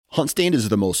HuntStand is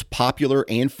the most popular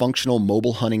and functional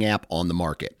mobile hunting app on the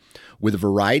market. With a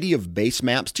variety of base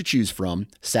maps to choose from,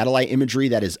 satellite imagery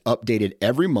that is updated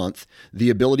every month, the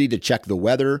ability to check the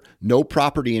weather, know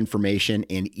property information,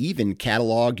 and even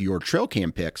catalog your trail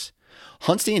cam pics,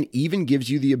 HuntStand even gives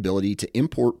you the ability to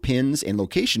import pins and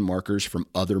location markers from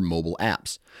other mobile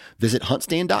apps. Visit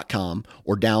huntstand.com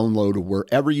or download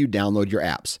wherever you download your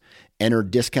apps. Enter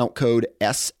discount code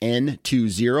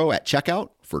SN20 at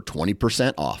checkout for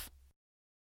 20% off.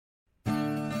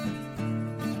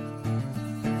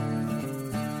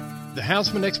 The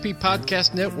Houndsman XP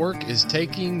Podcast Network is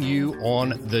taking you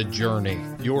on the journey.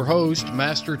 Your host,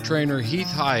 Master Trainer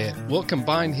Heath Hyatt, will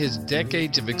combine his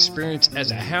decades of experience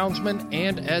as a houndsman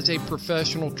and as a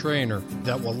professional trainer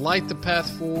that will light the path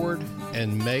forward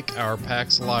and make our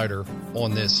packs lighter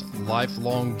on this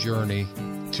lifelong journey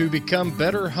to become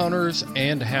better hunters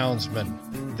and houndsmen.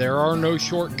 There are no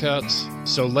shortcuts,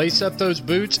 so lace up those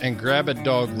boots and grab a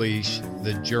dog leash.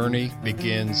 The journey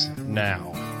begins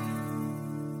now.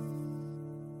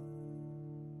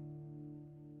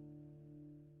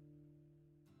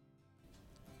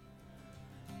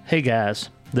 Hey guys,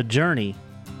 the journey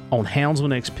on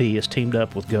Houndsman XP is teamed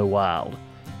up with Go Wild.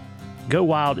 Go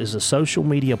Wild is a social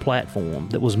media platform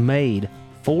that was made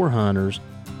for hunters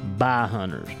by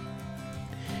hunters.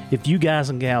 If you guys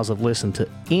and gals have listened to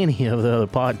any of the other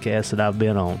podcasts that I've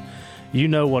been on, you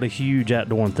know what a huge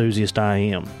outdoor enthusiast I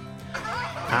am.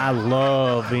 I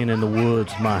love being in the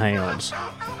woods with my hounds.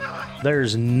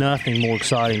 There's nothing more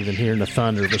exciting than hearing the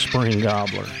thunder of a spring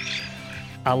gobbler.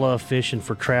 I love fishing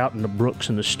for trout in the brooks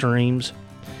and the streams,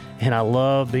 and I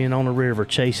love being on the river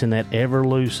chasing that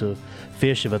ever-elusive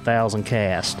fish of 1,000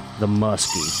 casts, the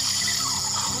muskie.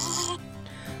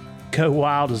 Go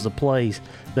Wild is the place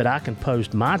that I can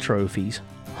post my trophies,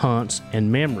 hunts,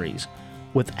 and memories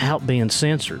without being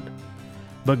censored.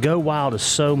 But Go Wild is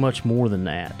so much more than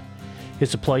that.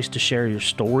 It's a place to share your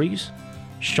stories,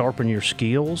 sharpen your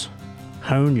skills,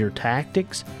 hone your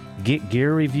tactics, get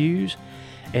gear reviews,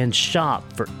 and shop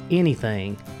for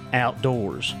anything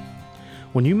outdoors.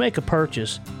 When you make a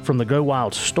purchase from the Go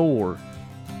Wild store,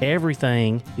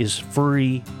 everything is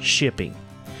free shipping.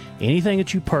 Anything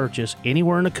that you purchase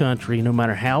anywhere in the country, no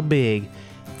matter how big,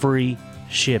 free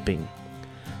shipping.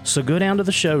 So go down to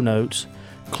the show notes,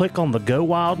 click on the Go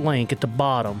Wild link at the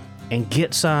bottom, and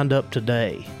get signed up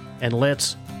today. And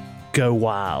let's go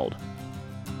wild.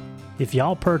 If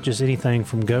y'all purchase anything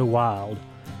from Go Wild,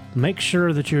 make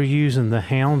sure that you're using the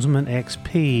Houndsman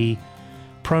XP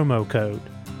promo code.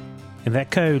 And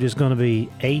that code is going to be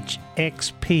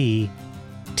HXP10.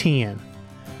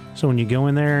 So when you go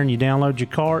in there and you download your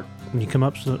cart, and you come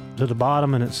up to the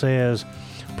bottom and it says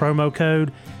promo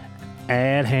code,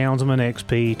 add Houndsman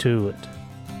XP to it.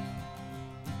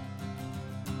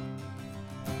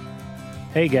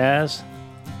 Hey guys,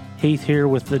 Heath here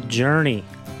with The Journey.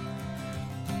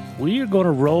 We are going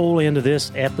to roll into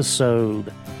this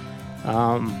episode.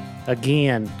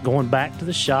 Again, going back to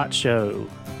the SHOT Show,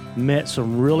 met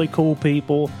some really cool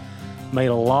people, made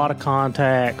a lot of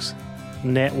contacts,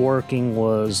 networking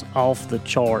was off the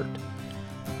chart.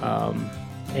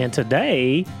 And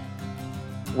today,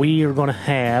 we are going to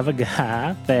have a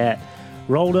guy that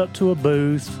rolled up to a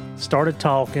booth, started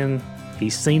talking,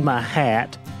 he's seen my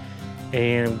hat,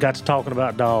 and got to talking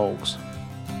about dogs.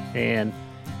 And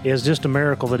it's just a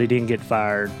miracle that he didn't get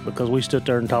fired, because we stood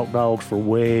there and talked dogs for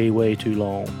way, way too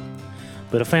long.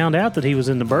 But I found out that he was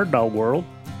in the bird dog world,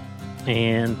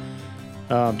 and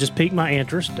just piqued my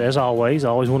interest, as always. I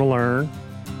always want to learn.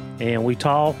 And we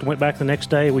talked, went back the next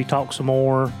day, we talked some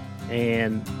more,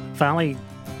 and finally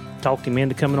talked him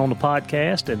into coming on the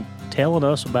podcast and telling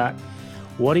us about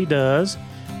what he does,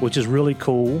 which is really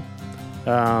cool.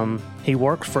 He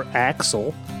works for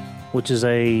Axle, which is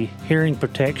a hearing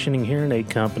protection and hearing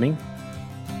aid company.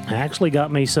 I actually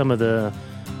got me some of the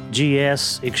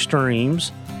GS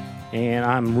Extremes, and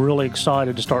I'm really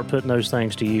excited to start putting those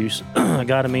things to use. I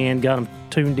got them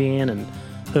tuned in and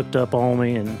hooked up on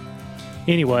me. And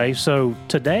anyway, so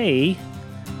today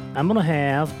I'm going to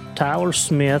have Tyler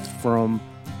Smith from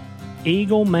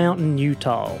Eagle Mountain,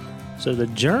 Utah. So the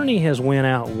journey has went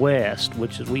out west,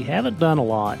 which is we haven't done a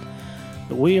lot,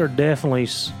 but we are definitely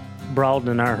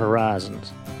broadening our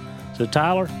horizons. So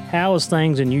Tyler, how is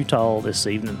things in Utah this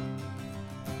evening?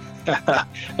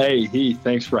 Hey, Heath,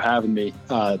 thanks for having me.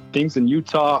 Things in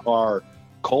Utah are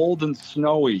cold and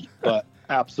snowy, but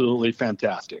absolutely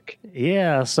fantastic.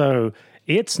 Yeah, so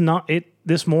it's not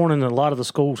this morning. A lot of the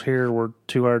schools here were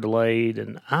 2 hour delayed,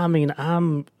 and I mean,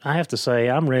 I have to say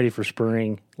I'm ready for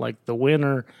spring. Like the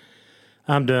winter,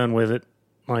 I'm done with it.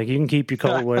 Like you can keep your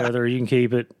cold weather, you can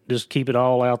keep it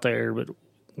all out there, but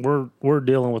we're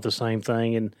dealing with the same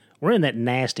thing, and we're in that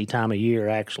nasty time of year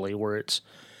actually, where it's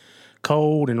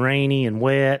cold and rainy and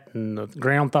wet, and the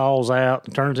ground thaws out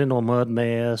and turns into a mud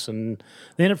mess, and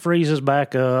then it freezes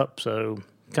back up. So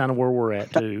kind of where we're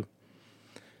at too.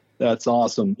 That's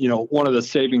awesome. One of the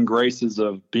saving graces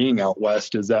of being out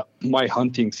west is that my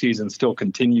hunting season still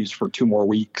continues for 2 more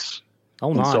weeks.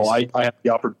 Oh, nice. And so I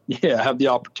have the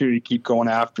opportunity to keep going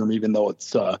after them, even though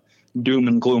it's doom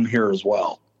and gloom here as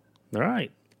well. All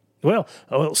right. Well,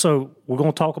 so we're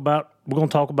going to talk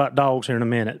about dogs here in a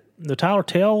minute. Now, Tyler,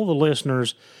 tell the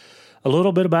listeners a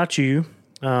little bit about you,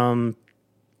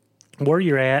 where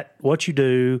you're at, what you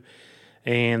do,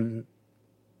 and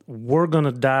we're going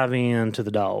to dive into the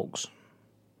dogs.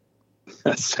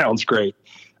 That sounds great.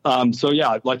 So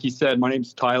yeah, like you said, my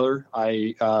name's Tyler.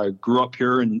 I grew up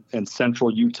here in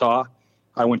central Utah.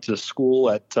 I went to school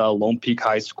at Lone Peak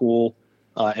High School.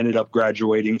 Ended up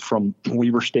graduating from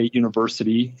Weber State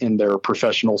University in their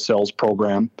professional sales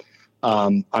program.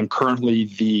 I'm currently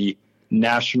the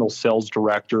national sales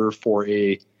director for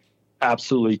a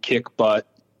absolutely kick butt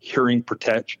hearing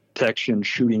protection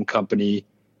shooting company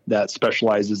that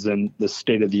specializes in the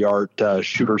state of the art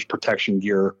shooters protection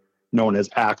gear known as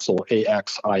Axil,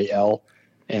 AXIL.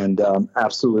 And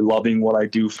absolutely loving what I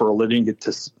do for a living, get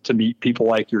to meet people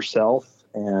like yourself.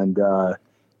 And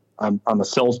I'm a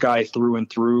sales guy through and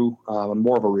through. I'm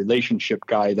more of a relationship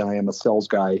guy than I am a sales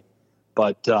guy,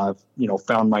 but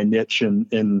found my niche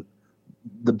in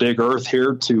the big earth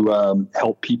here to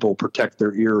help people protect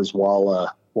their ears while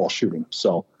shooting.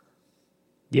 So,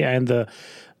 yeah, and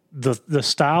the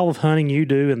style of hunting you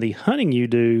do and the hunting you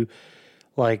do,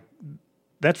 like,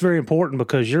 that's very important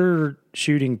because you're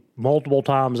shooting multiple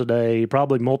times a day,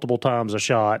 probably multiple times a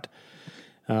shot.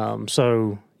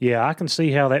 So yeah, I can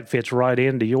see how that fits right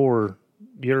into your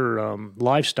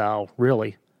lifestyle,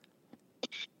 really.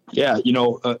 Yeah,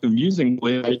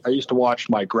 amusingly, I used to watch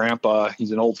my grandpa. He's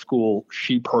an old school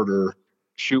sheep herder,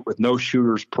 shoot with no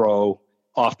shooters pro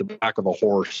off the back of a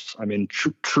horse. I mean,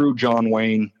 true John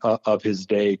Wayne of his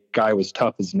day. Guy was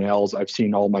tough as nails. I've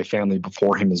seen all my family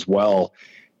before him as well,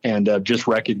 and just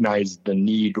recognized the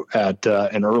need at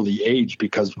an early age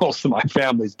because most of my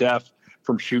family's deaf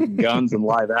from shooting guns and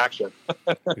live action.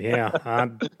 Yeah.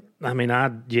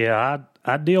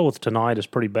 I deal with tinnitus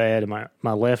pretty bad in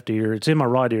my left ear. It's in my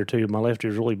right ear too. My left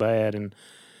ear is really bad. And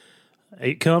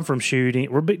it come from shooting.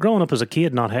 Growing up as a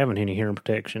kid, not having any hearing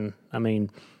protection. I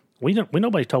mean,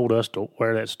 nobody told us to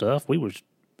wear that stuff. We was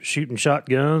shooting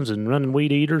shotguns and running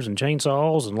weed eaters and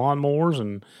chainsaws and lawnmowers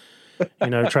and,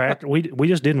 tractor. We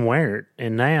just didn't wear it.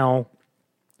 And now,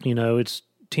 it's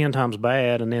 10 times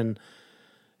bad. And then,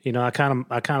 I kind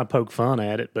of poke fun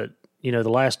at it, but the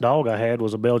last dog I had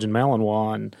was a Belgian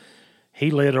Malinois, and he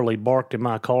literally barked in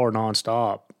my car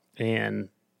nonstop, and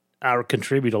I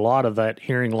contribute a lot of that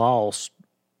hearing loss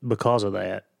because of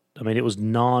that. I mean, it was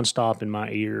nonstop in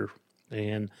my ear,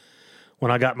 and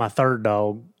when I got my third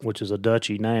dog, which is a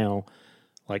Dutchie now,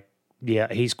 like,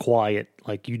 yeah, he's quiet.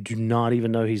 Like, you do not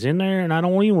even know he's in there, and I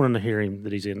don't even want to hear him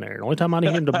that he's in there. The only time I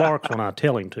need him to bark is when I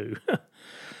tell him to.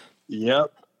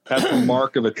 Yep. That's the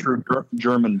mark of a true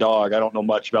German dog. I don't know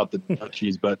much about the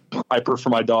Dutchies, but I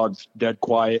prefer my dogs dead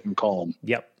quiet and calm.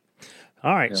 Yep.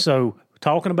 All right. Yeah. So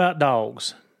talking about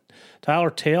dogs,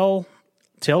 Tyler, tell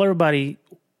everybody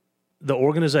the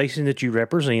organization that you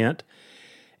represent,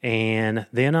 and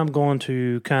then I'm going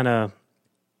to kind of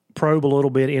probe a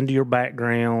little bit into your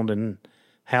background and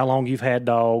how long you've had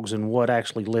dogs and what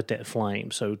actually lit that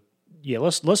flame. So yeah,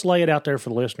 let's lay it out there for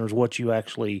the listeners what you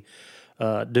actually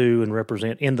do and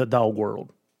represent in the dog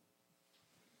world.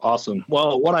 Awesome.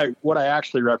 Well, what I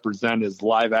actually represent is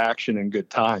live action and good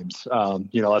times.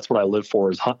 That's what I live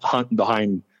for, is hunting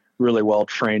behind really well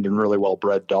trained and really well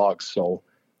bred dogs. So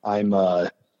I'm a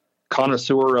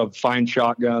connoisseur of fine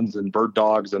shotguns and bird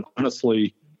dogs. And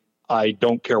honestly, I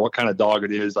don't care what kind of dog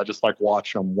it is. I just like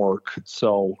watching them work.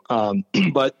 So,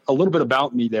 but a little bit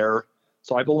about me there.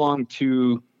 So I belong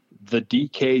to the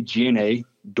DKGNA,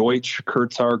 Deutsche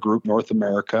Kurzhaar Group North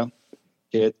America.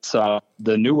 It's the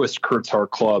newest Kurzhaar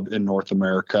club in North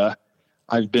America.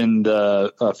 I've been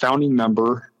the founding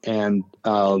member and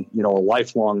a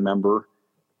lifelong member,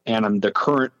 and I'm the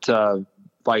current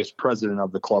vice president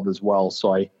of the club as well.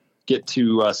 So I get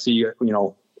to see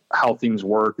how things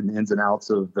work and the ins and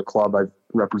outs of the club. I've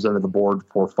represented the board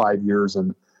for 5 years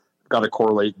and got to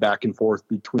correlate back and forth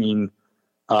between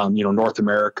North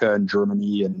America and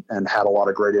Germany, and had a lot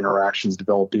of great interactions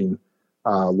developing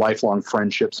lifelong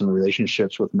friendships and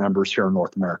relationships with members here in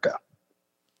North America.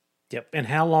 Yep. And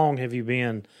how long have you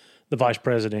been the vice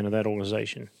president of that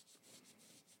organization?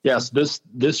 Yes,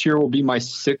 this year will be my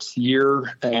 6th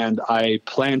year, and I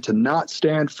plan to not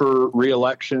stand for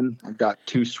re-election. I've got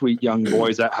 2 sweet young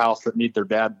boys at house that need their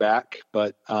dad back,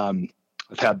 but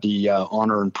I've had the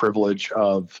honor and privilege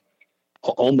of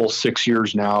almost 6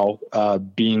 years now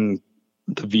being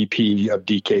the VP of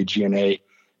DKGNA,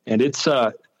 and it's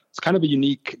kind of a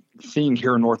unique thing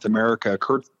here in North America.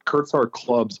 Kurtzar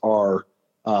clubs are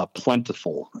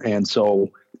plentiful, and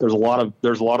so there's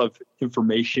a lot of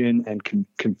information and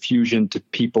confusion to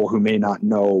people who may not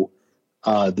know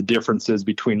the differences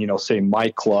between, say, my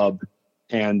club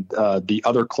and the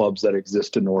other clubs that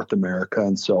exist in North America.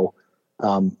 And so,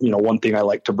 one thing I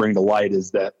like to bring to light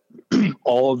is that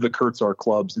all of the Kurtzar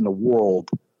clubs in the world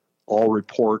all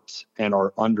report and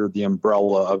are under the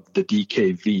umbrella of the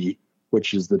DKV,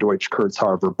 which is the Deutsche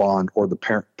Kurzhaar Verband, or the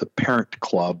parent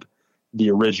club,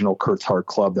 the original Kurtzar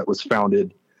club that was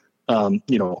founded a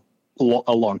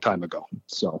long time ago.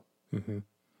 So,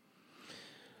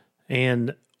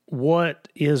 And what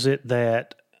is it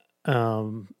that,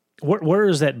 where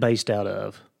is that based out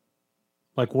of?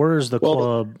 Like, where is the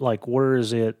club? Like, where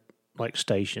is it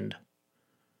stationed?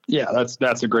 Yeah,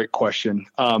 that's a great question.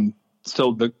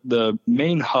 So the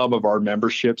main hub of our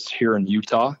memberships here in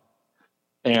Utah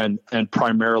and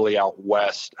primarily out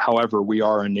west. However, we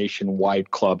are a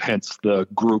nationwide club, hence the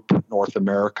group North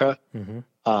America.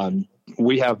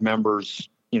 We have members,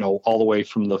 all the way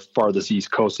from the farthest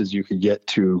East Coast as you could get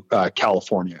to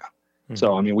California.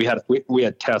 So, I mean, we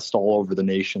had tests all over the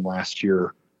nation last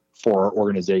year for our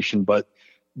organization, but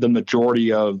the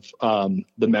majority of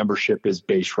the membership is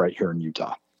based right here in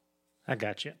Utah. I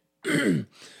got you.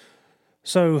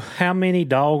 So how many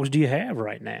dogs do you have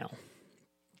right now?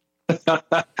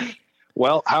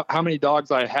 Well, how many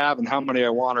dogs I have and how many I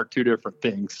want are two different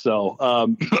things. So,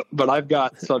 but I've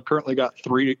currently got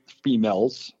 3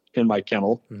 females in my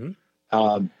kennel.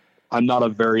 I'm not a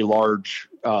very large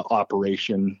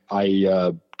operation.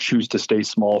 I choose to stay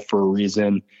small for a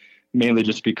reason, mainly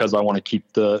just because I want to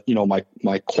keep the,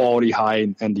 my quality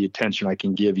high and the attention I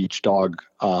can give each dog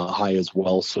high as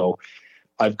well. So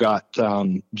I've got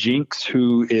Jinx,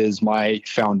 who is my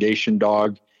foundation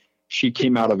dog. She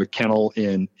came out of a kennel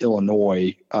in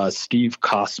Illinois. Steve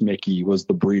Kosmicki was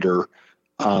the breeder.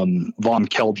 Von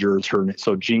Kelger is her name.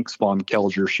 So Jinx Von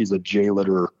Kelger, she's a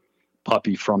J-litter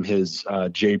puppy from his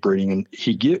J breeding. And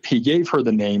he gave her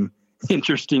the name,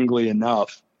 interestingly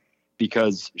enough,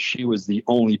 because she was the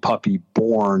only puppy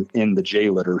born in the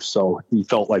J-litter. So he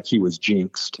felt like he was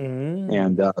jinxed.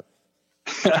 And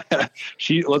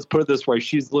let's put it this way,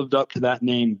 she's lived up to that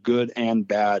name, good and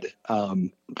bad,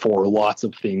 for lots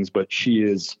of things, but she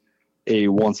is a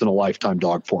once in a lifetime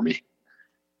dog for me.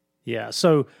 Yeah.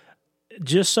 So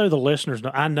just so the listeners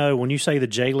know, I know when you say the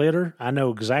J-litter, I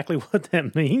know exactly what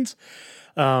that means.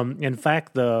 In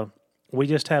fact, we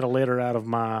just had a litter out of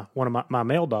one of my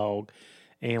male dog,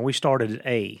 and we started at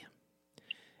A.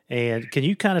 And can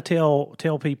you kind of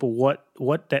tell people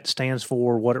what that stands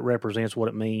for, what it represents, what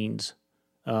it means?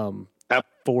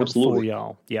 For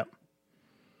y'all. Yep.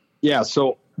 Yeah.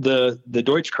 So the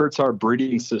Deutsche Kurzhaar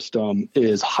breeding system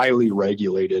is highly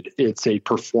regulated. It's a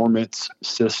performance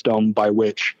system by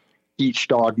which each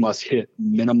dog must hit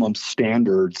minimum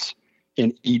standards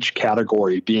in each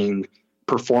category, being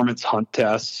performance hunt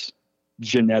tests,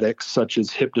 genetics such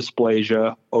as hip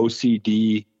dysplasia,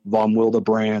 OCD, von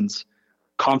Willebrand's,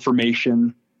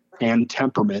 conformation, and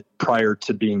temperament prior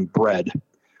to being bred.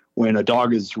 When a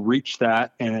dog has reached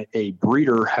that and a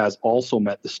breeder has also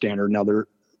met the standard. Now,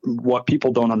 what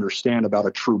people don't understand about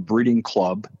a true breeding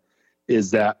club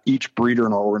is that each breeder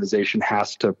in our organization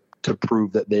has to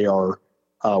prove that they are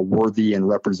worthy and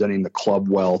representing the club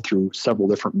well through several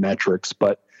different metrics.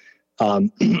 But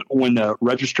when a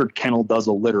registered kennel does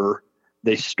a litter,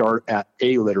 they start at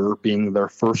A litter being their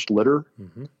first litter,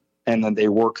 and then they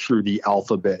work through the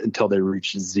alphabet until they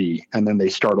reach Z, and then they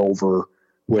start over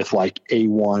with like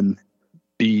A1,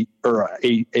 B, or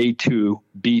A2,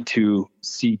 B2,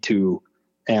 C2.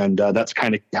 And that's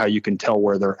kind of how you can tell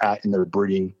where they're at in their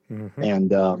breeding. And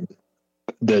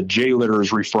the J litter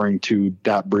is referring to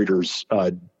that breeder's,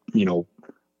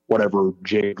 whatever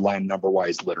J land number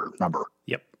wise litter number.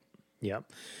 Yep.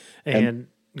 And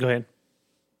go ahead.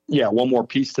 Yeah. One more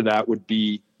piece to that would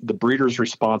be the breeder's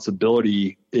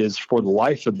responsibility is for the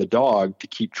life of the dog to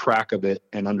keep track of it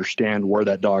and understand where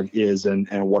that dog is and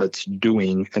what it's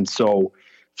doing. And so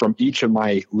from each of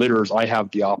my litters, I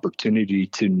have the opportunity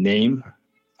to name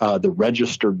the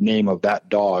registered name of that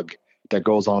dog that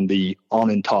goes on the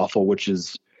Ahnentafel, which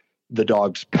is the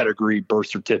dog's pedigree, birth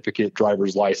certificate,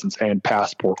 driver's license, and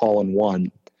passport all in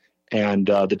one. And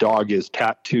the dog is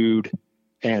tattooed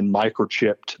and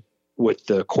microchipped with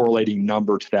the correlating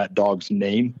number to that dog's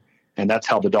name. And that's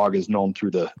how the dog is known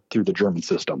through the German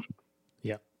system.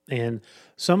 Yeah. And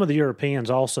some of the Europeans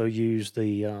also use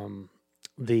the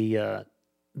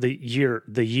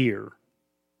year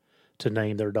to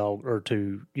name their dog, or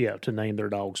to name their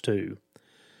dogs too.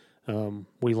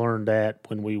 We learned that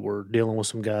when we were dealing with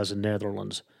some guys in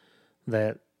Netherlands,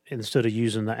 that instead of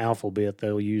using the alphabet,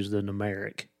 they'll use the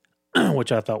numeric,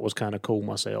 which I thought was kind of cool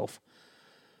myself.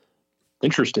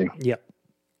 Interesting. Yeah.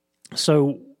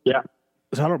 So yeah.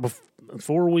 So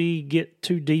before we get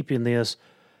too deep in this,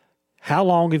 how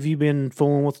long have you been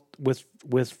fooling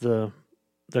with the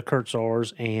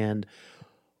Kurzars, and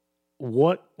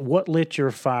what lit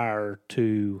your fire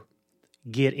to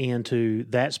get into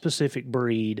that specific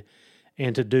breed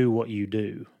and to do what you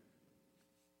do?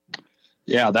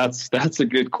 Yeah, that's a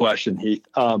good question, Heath.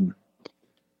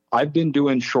 I've been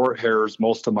doing short hairs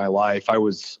most of my life. I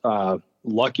was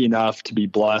lucky enough to be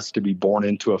blessed to be born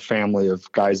into a family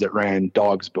of guys that ran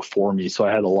dogs before me. So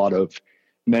I had a lot of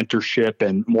mentorship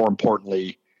and, more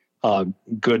importantly,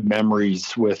 good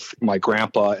memories with my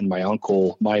grandpa and my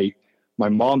uncle. My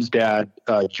mom's dad,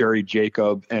 Jerry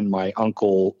Jacob, and my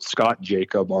uncle, Scott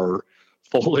Jacob, are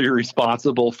fully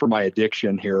responsible for my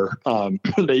addiction here.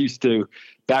 They used to,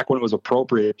 back when it was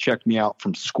appropriate, check me out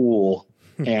from school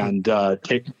and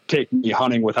take me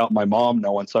hunting without my mom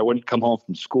knowing. So I wouldn't come home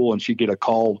from school and she'd get a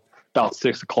call about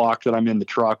 6 o'clock that I'm in the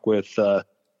truck with a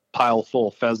pile full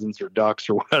of pheasants or ducks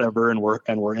or whatever, and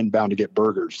we're inbound to get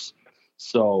burgers.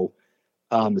 So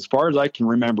as far as I can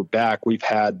remember back, we've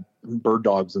had bird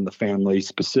dogs in the family,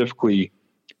 specifically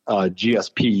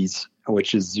GSPs,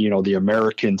 which is, the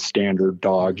American standard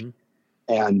dog.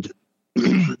 Mm-hmm. And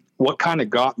what kind of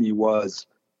got me was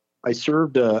I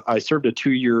served a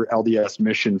 2-year LDS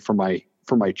mission for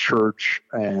my church,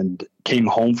 and came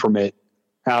home from it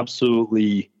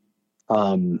absolutely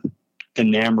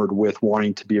enamored with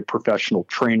wanting to be a professional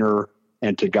trainer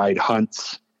and to guide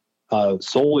hunts,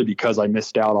 solely because I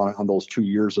missed out on those 2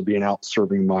 years of being out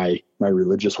serving my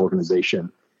religious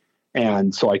organization.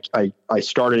 And so I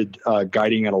started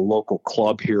guiding at a local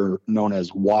club here known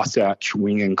as Wasatch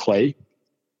Wing and Clay.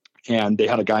 And they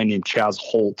had a guy named Chaz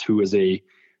Holt, who is a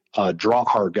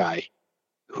Draghar guy,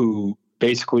 who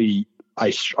basically I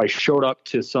showed up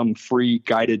to some free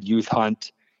guided youth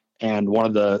hunt, and one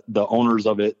of the owners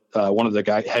of it, one of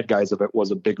the head guys of it,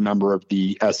 was a big member of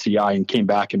the SCI and came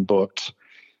back and booked,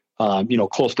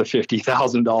 close to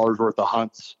 $50,000 worth of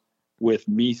hunts with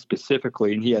me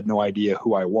specifically, and he had no idea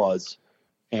who I was.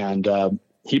 And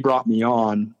he brought me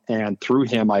on, and through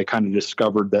him, I kind of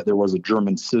discovered that there was a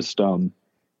German system,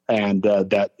 and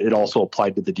that it also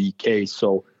applied to the DK.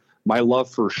 So my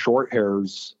love for short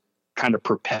hairs kind of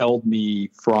propelled me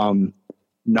from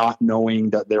not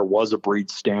knowing that there was a breed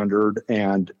standard,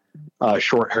 and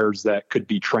short hairs that could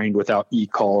be trained without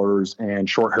e-collars, and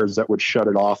short hairs that would shut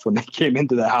it off when they came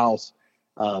into the house.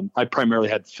 I primarily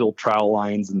had field trial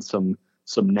lines and some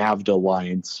NAVDA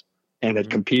lines, and had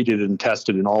competed and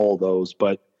tested in all of those.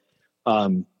 But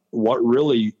what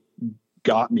really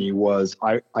got me was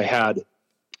I had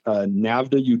a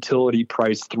NAVDA utility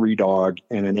price 3 dog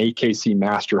and an AKC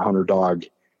Master Hunter dog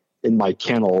in my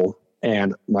kennel.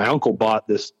 And my uncle bought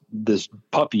this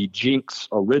puppy Jinx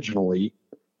originally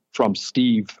from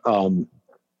Steve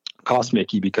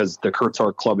Kosmicki, because the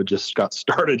Kurzar Club had just got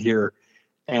started here,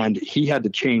 and he had to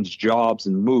change jobs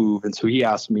and move. And so he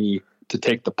asked me to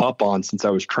take the pup on, since I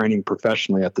was training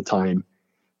professionally at the time.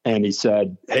 And he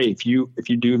said, "Hey, if you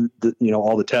do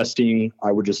all the testing,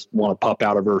 I would just want a pup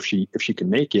out of her if she can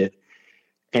make it."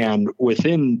 And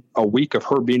within a week of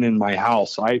her being in my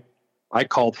house, I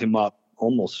called him up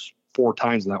almost 4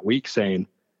 times in that week saying,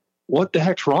 "What the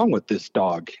heck's wrong with this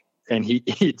dog?" And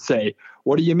he'd say,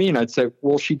 "What do you mean?" I'd say,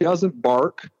 "Well, she doesn't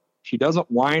bark, she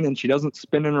doesn't whine, and she doesn't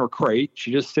spin in her crate.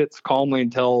 She just sits calmly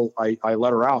until I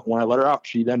let her out. When I let her out,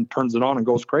 she then turns it on and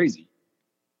goes crazy."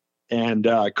 And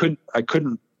I couldn't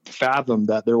fathom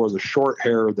that there was a short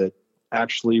hair that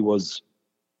actually was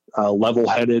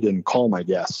level-headed and calm, I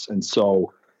guess. And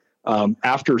so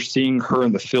after seeing her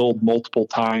in the field multiple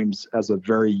times as a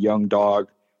very young dog,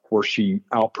 where she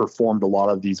outperformed a lot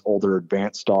of these older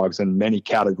advanced dogs in many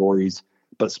categories,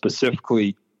 but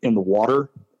specifically in the water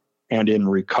and in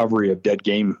recovery of dead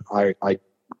game, I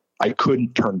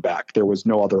couldn't turn back. There was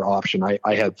no other option.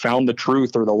 I had found the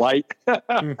truth or the light,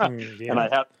 mm-hmm, yeah. and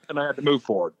I had to move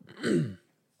forward.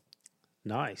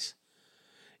 Nice.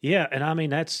 Yeah. And I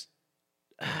mean, I'm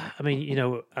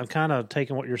kind of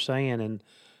taking what you're saying, and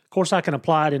of course I can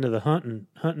apply it into the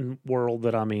hunting world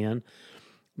that I'm in,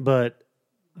 but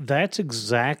that's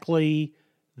exactly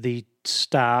the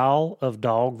style of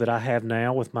dog that I have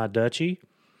now with my Dutchie.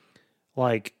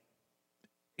 like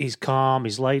he's calm,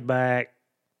 he's laid back.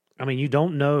 I mean, you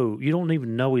don't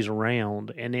even know he's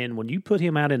around. And then when you put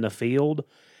him out in the field,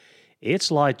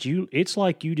 it's like you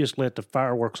just let the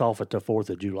fireworks off at the 4th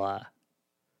of July.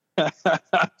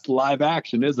 It's live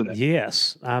action, isn't it?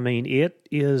 Yes. I mean,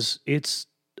 it's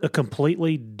a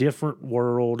completely different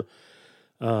world.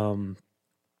 I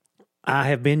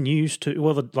have been used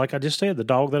to, like I just said, the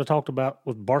dog that I talked about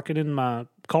was barking in my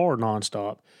car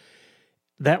nonstop.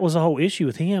 That was the whole issue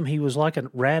with him. He was like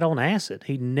a rat on acid.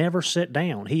 He never sat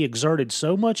down. He exerted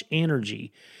so much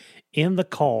energy in the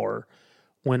car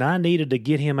when I needed to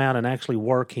get him out and actually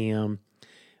work him.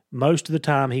 Most of the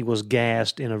time he was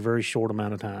gassed in a very short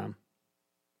amount of time.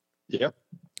 Yep.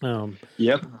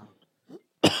 Yep.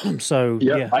 So,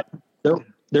 yep. Yeah.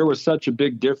 There was such a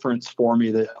big difference for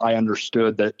me that I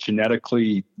understood that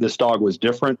genetically this dog was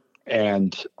different,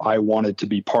 and I wanted to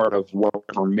be part of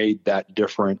whatever made that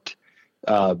different.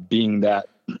 Being that,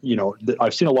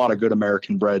 I've seen a lot of good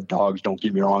American bred dogs, don't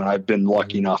get me wrong. I've been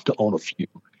lucky enough to own a few.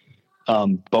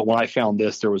 But when I found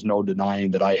this, there was no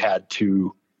denying that I had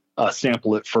to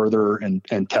sample it further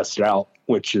and test it out,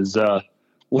 which has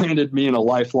landed me in a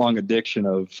lifelong addiction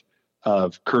of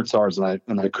Kurzhaars,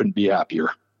 and I couldn't be happier.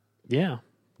 Yeah,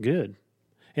 good.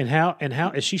 And how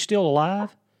is she still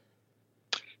alive?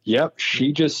 Yep,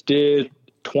 she just did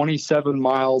 27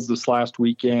 miles this last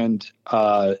weekend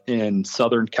in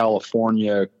Southern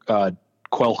California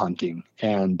quail hunting,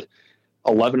 and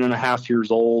 11 and a half years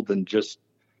old and just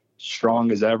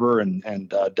strong as ever,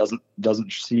 and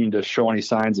doesn't seem to show any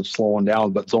signs of slowing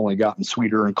down, but it's only gotten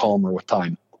sweeter and calmer with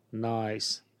time.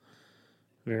 Nice.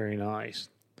 Very nice.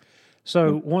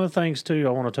 So one of the things too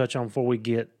I want to touch on before we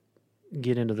get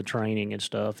into the training and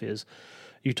stuff is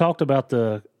you talked about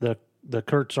the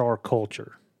Kurzhaar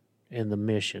culture and the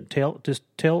mission. Tell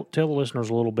the listeners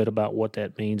a little bit about what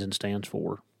that means and stands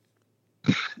for.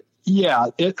 Yeah,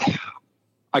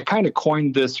 I kind of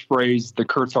coined this phrase, the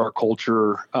Kurzhaar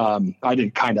culture. I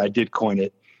did coin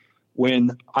it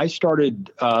when I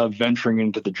started venturing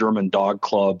into the German dog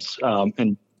clubs.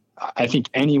 And I think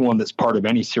anyone that's part of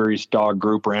any serious dog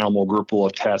group or animal group will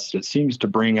attest. It seems to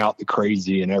bring out the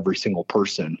crazy in every single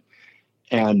person.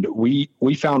 And we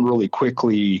found really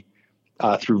quickly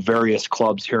through various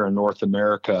clubs here in North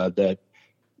America that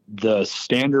the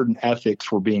standard and ethics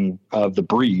of the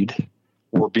breed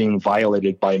were being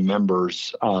violated by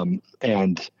members.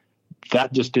 And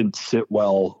that just didn't sit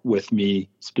well with me,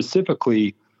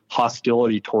 specifically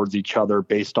hostility towards each other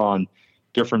based on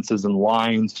differences in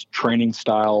lines, training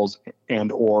styles,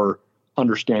 and or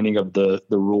understanding of the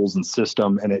rules and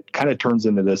system. And it kind of turns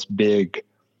into this big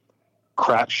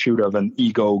crapshoot of an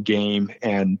ego game.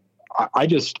 And I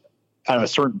just, at a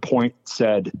certain point,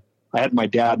 said, I had my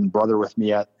dad and brother with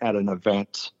me at an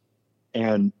event,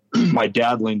 and my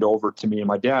dad leaned over to me, and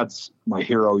my dad's my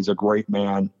hero. He's a great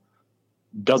man,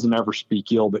 doesn't ever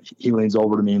speak ill, but he leans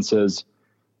over to me and says,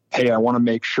 hey, I want to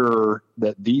make sure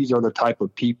that these are the type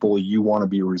of people you want to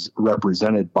be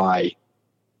represented by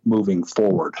moving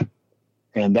forward.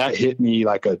 And that hit me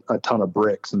like a ton of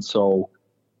bricks. And so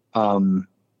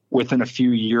within a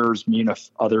few years, me and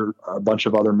a bunch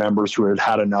of other members who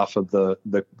had enough of the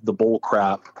bull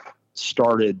crap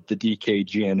started the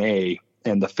DKGNA,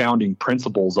 and the founding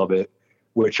principles of it,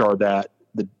 which are that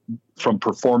from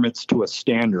performance to a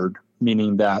standard,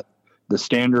 meaning that the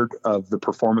standard of the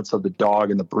performance of the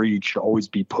dog and the breed should always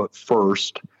be put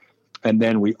first. And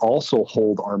then we also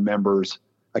hold our members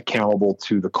accountable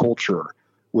to the culture,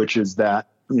 which is that,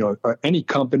 any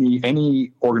company,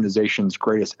 any organization's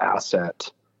greatest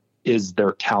asset is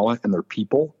their talent and their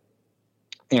people.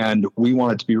 And we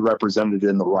want it to be represented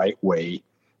in the right way.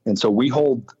 And so we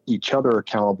hold each other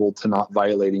accountable to not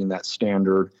violating that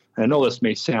standard. And I know this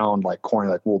may sound like corny,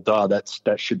 like, well, duh,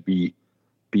 that should be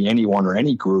anyone or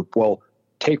any group. Well,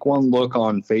 take one look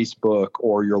on Facebook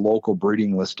or your local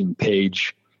breeding listing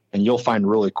page, and you'll find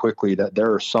really quickly that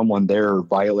there is someone there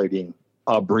violating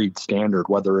a breed standard,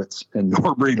 whether it's in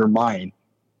your breed or mine.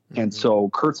 Mm-hmm. And so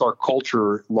Kurzhaar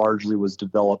culture largely was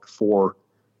developed for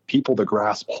people to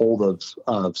grasp hold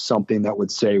of something that would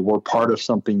say we're part of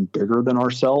something bigger than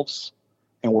ourselves,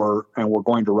 and we're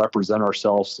going to represent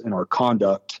ourselves in our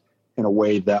conduct in a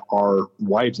way that our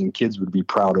wives and kids would be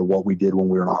proud of what we did when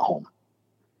we were not home.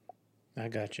 I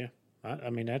got you. I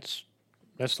mean, that's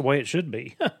the way it should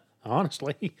be,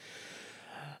 honestly.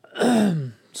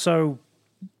 So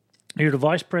you're the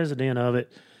vice president of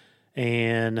it,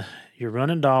 and you're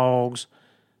running dogs.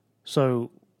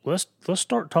 So let's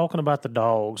start talking about the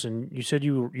dogs. And you said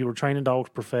you were training dogs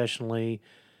professionally.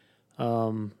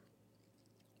 What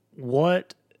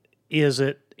is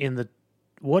it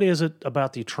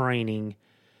about the training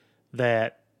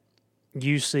that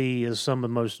you see as some of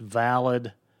the most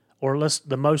valid or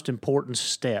the most important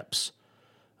steps?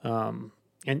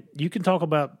 And you can talk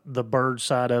about the bird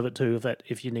side of it too,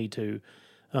 if you need to.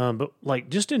 But like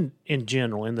just in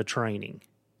general, in the training.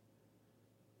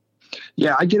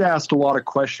 Yeah, I get asked a lot of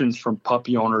questions from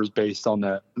puppy owners based on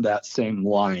that same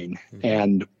line. Mm-hmm.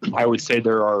 And I would say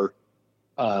there are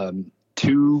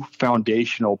two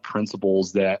foundational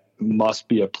principles that must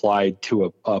be applied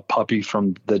to a puppy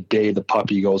from the day the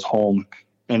puppy goes home.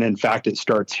 And in fact, it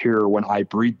starts here when I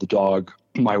breed the dog.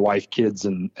 My wife, kids,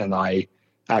 and I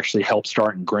actually help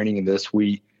start ingraining in this.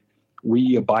 We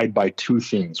abide by two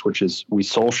things, which is we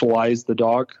socialize the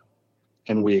dog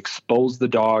and we expose the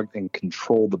dog and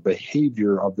control the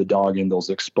behavior of the dog in those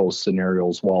exposed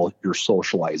scenarios while you're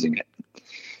socializing it.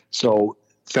 So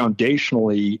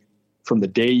foundationally, from the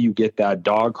day you get that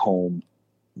dog home,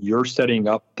 you're setting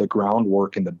up the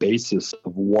groundwork and the basis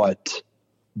of what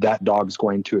that dog's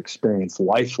going to experience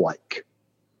life like.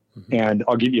 Mm-hmm. And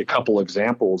I'll give you a couple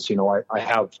examples. You know,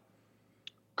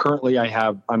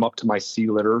 I'm up to my C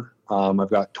litter. I've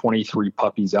got 23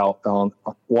 puppies out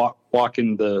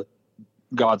walking the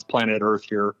God's planet Earth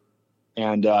here.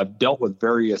 And I've dealt with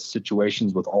various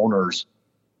situations with owners,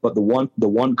 but the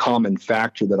one common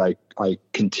factor that I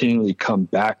continually come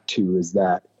back to is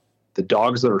that the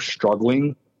dogs that are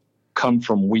struggling come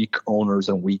from weak owners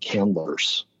and weak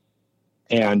handlers.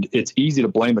 And it's easy to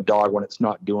blame a dog when it's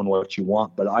not doing what you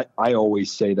want. But I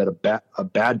always say that a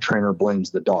bad trainer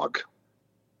blames the dog.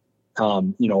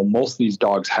 You know, most of these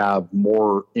dogs have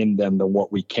more in them than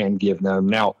what we can give them.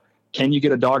 Now, can you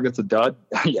get a dog that's a dud?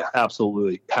 Yeah,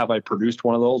 absolutely. Have I produced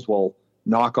one of those? Well,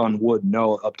 knock on wood,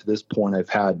 no. Up to this point, I've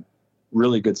had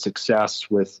really good success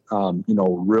with, you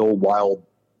know, real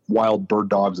wild bird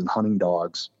dogs and hunting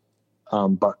dogs.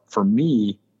 But for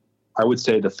me, I would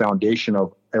say the foundation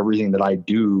of everything that I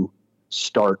do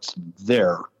starts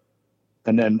there.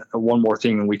 And then one more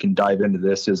thing, and we can dive into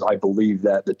this, is I believe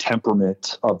that the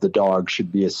temperament of the dog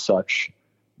should be as such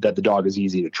that the dog is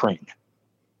easy to train.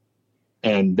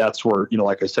 And that's where, you know,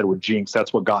 like I said, with Jinx,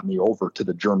 that's what got me over to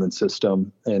the German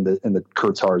system and the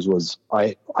Kurzhaars was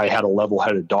I had a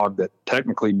level-headed dog that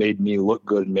technically made me look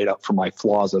good and made up for my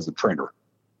flaws as a trainer.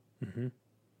 Mm-hmm.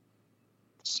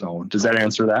 So does that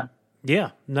answer that?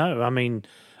 Yeah, no, I mean,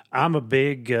 I'm a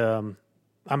big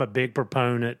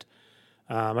proponent.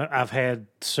 I've had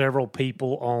several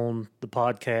people on the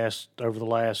podcast over the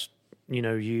last, you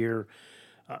know, year,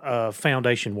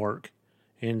 foundation work.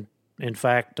 And in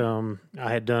fact, I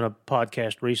had done a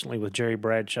podcast recently with Jerry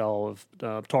Bradshaw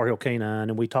of Tar Heel Canine,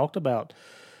 and we talked about,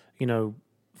 you know,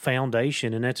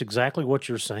 foundation, and that's exactly what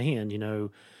you're saying. You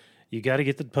know, you got to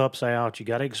get the pups out, you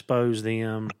got to expose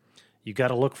them, you got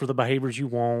to look for the behaviors you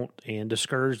want and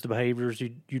discourage the behaviors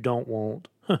you don't want.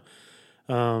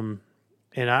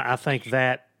 And I think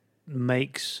that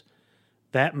makes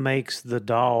the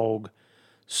dog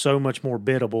so much more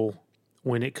biddable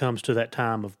when it comes to that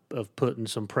time of putting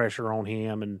some pressure on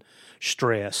him and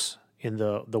stress in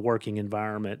the working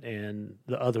environment and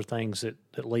the other things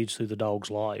that leads through the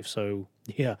dog's life. So,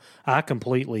 yeah, I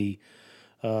completely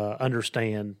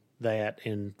understand that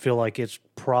and feel like it's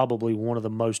probably one of the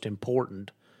most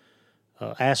important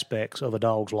aspects of a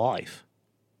dog's life.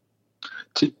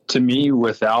 To me,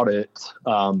 without it,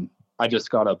 I just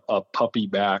got a puppy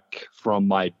back from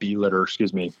my B litter,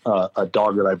 a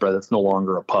dog that I bred that's no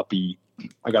longer a puppy.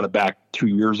 I got it back 2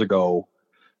 years ago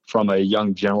from a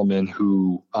young gentleman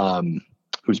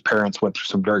whose parents went through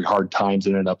some very hard times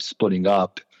and ended up splitting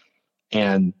up.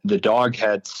 And the dog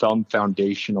had some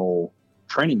foundational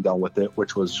training done with it,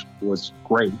 which was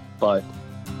great, but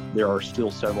there are still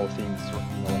several things,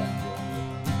 you know, that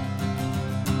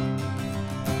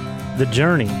The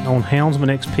Journey on Houndsman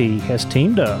XP has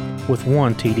teamed up with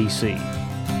One TDC.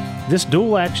 This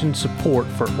dual-action support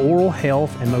for oral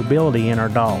health and mobility in our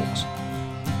dogs.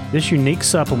 This unique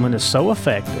supplement is so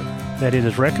effective that it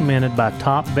is recommended by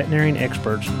top veterinarian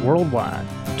experts worldwide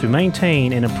to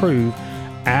maintain and improve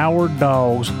our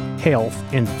dog's health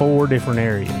in 4 different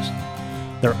areas.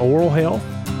 Their oral health,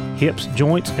 hips,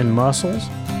 joints, and muscles,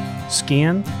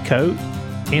 skin, coat,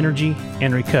 energy,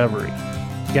 and recovery.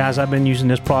 Guys, I've been using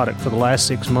this product for the last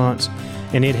 6 months,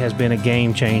 and it has been a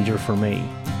game changer for me.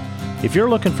 If you're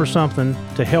looking for something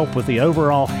to help with the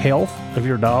overall health of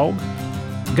your dog,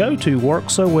 go to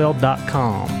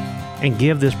worksowell.com and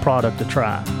give this product a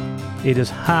try. It is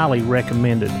highly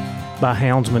recommended by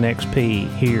Houndsman XP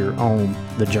here on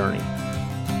The Journey.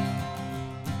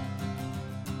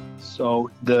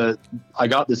 So I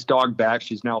got this dog back.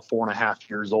 She's now 4.5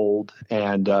 years old,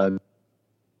 and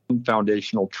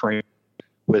foundational training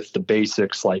with the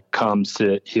basics like come,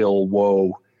 sit, heel,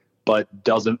 whoa, but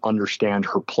doesn't understand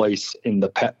her place in the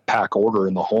pet pack order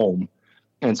in the home.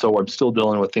 And so I'm still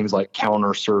dealing with things like counter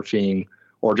surfing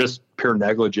or just pure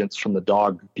negligence from the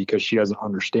dog because she doesn't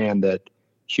understand that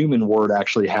human word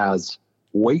actually has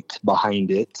weight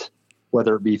behind it,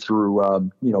 whether it be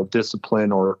through,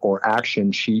 discipline or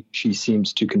action. She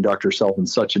seems to conduct herself in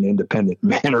such an independent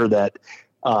manner that,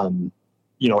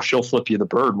 she'll flip you the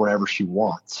bird whenever she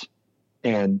wants.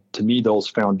 And to me, those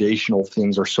foundational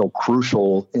things are so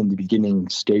crucial in the beginning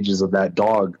stages of that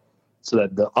dog, so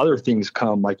that the other things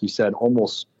come, like you said,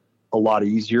 almost a lot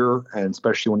easier. And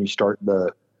especially when you start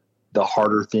the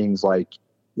harder things like,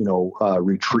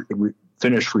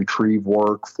 finish retrieve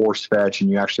work, force fetch, and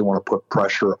you actually want to put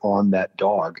pressure on that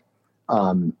dog.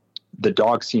 The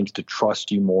dog seems to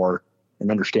trust you more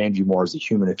and understand you more as a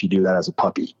human if you do that as a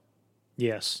puppy.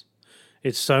 Yes.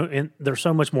 And they're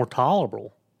so much more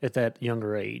tolerable at that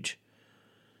younger age.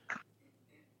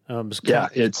 It's kind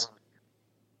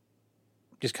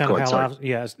of how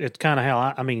it's kind of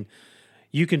how I mean,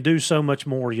 you can do so much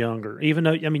more younger, even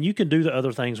though, you can do the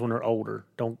other things when they're older.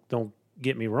 Don't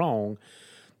get me wrong,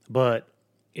 but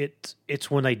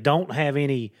it's when they don't have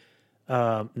any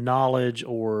knowledge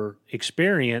or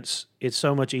experience, it's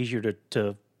so much easier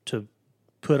to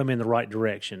put them in the right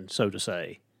direction, so to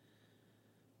say.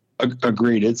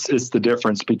 Agreed. It's the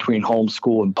difference between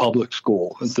homeschool and public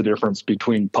school. It's the difference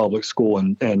between public school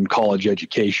and college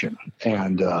education.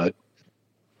 And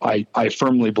I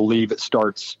firmly believe it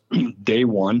starts day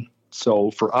one. So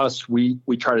for us, we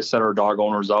try to set our dog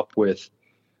owners up with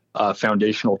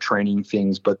foundational training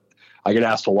things, but I get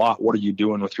asked a lot, what are you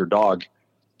doing with your dog?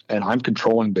 And I'm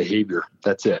controlling behavior.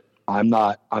 That's it. I'm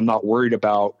not worried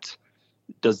about,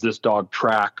 does this dog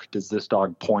track? Does this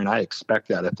dog point? I expect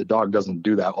that. If the dog doesn't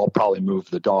do that, I'll probably move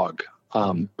the dog.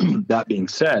 That being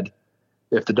said,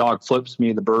 if the dog flips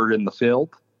me the bird in the field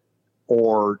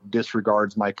or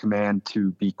disregards my command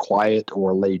to be quiet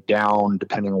or lay down,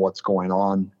 depending on what's going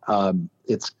on,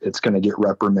 it's going to get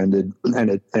reprimanded,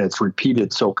 and it's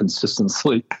repeated so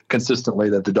consistently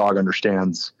that the dog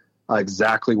understands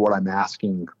exactly what I'm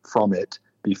asking from it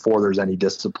before there's any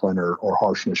discipline or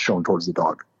harshness shown towards the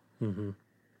dog. Mm-hmm.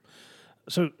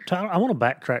 So, Tyler, I want to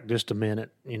backtrack just a minute.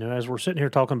 As we're sitting here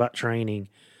talking about training,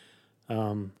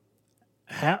 who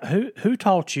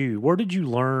taught you? Where did you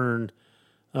learn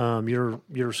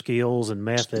your skills and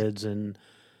methods? And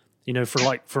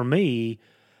for me,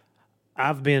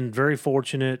 I've been very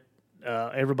fortunate.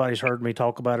 Everybody's heard me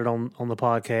talk about it on the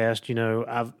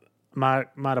podcast.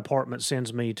 My department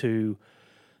sends me to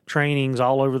trainings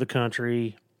all over the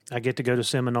country. I get to go to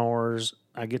seminars.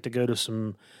 I get to go to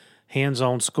some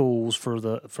hands-on schools for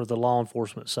the law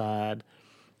enforcement side.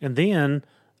 And then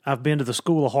I've been to the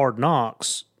School of Hard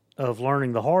Knocks of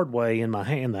learning the hard way in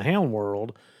the hound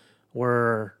world,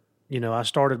 where, I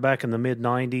started back in the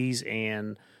mid-90s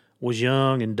and was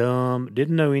young and dumb,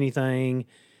 didn't know anything,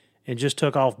 and just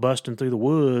took off busting through the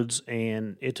woods.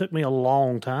 And it took me a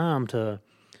long time to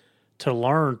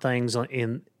learn things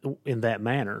in that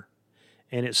manner.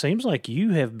 And it seems like you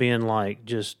have been like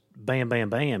just bam, bam,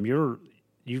 bam. You're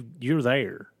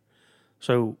there.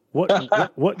 So what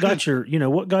got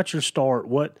your start?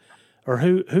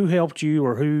 Who helped you,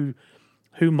 or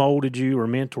who molded you or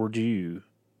mentored you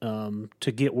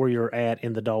to get where you're at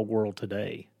in the dog world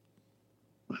today?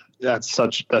 That's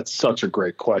such a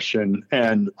great question,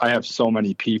 and I have so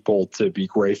many people to be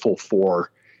grateful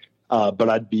for. But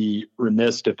I'd be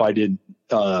remiss if I didn't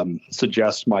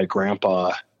suggest my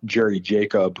grandpa, Jerry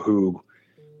Jacob, who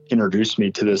introduced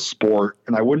me to this sport.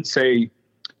 And I wouldn't say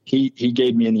he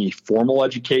gave me any formal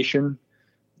education.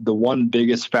 The one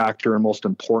biggest factor and most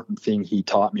important thing he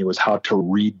taught me was how to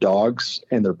read dogs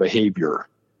and their behavior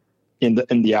in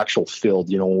the actual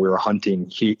field. When we were hunting,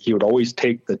 he would always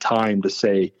take the time to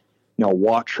say,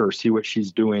 watch her, see what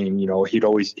she's doing.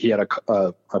 He had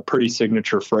a pretty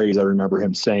signature phrase. I remember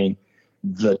him saying,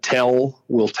 the tell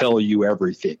will tell you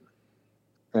everything,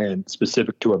 and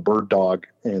specific to a bird dog.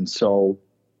 And so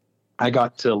I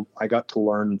got to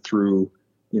learn through,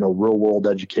 real world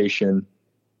education.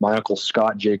 My uncle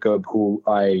Scott Jacob, who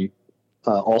I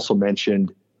also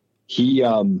mentioned, he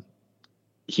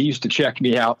used to check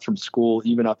me out from school,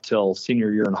 even up till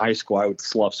senior year in high school. I would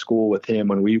slough school with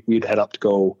him, and we'd head up to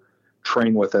go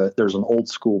train with there's an old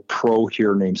school pro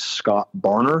here named Scott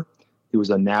Barner. He was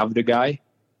a NAVDA guy,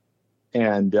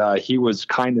 and he was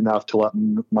kind enough to let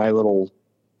my little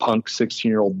punk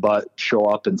 16-year-old butt show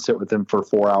up and sit with him for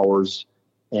 4 hours.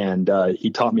 And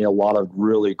he taught me a lot of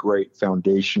really great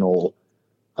foundational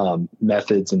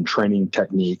methods and training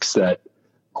techniques that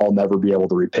I'll never be able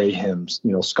to repay him.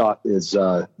 Scott is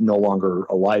no longer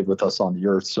alive with us on the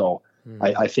earth. So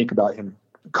I think about him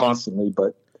constantly.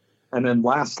 And then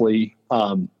lastly,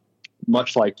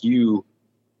 much like you,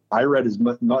 I read as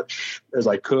much as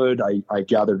I could. I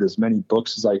gathered as many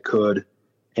books as I could,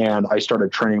 and I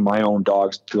started training my own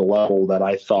dogs to the level that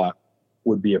I thought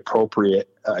would be appropriate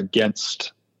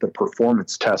against the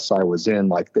performance tests I was in,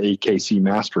 like the AKC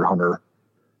Master Hunter,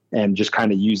 and just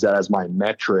kind of use that as my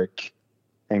metric,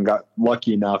 and got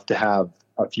lucky enough to have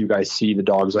a few guys see the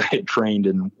dogs I had trained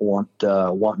and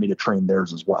want me to train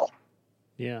theirs as well.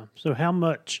 Yeah. So how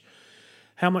much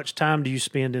time do you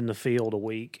spend in the field a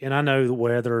week? And I know the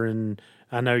weather, and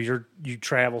I know you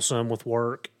travel some with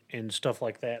work and stuff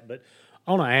like that, but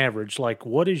on an average, like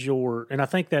what is and I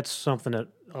think that's something that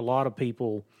a lot of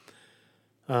people,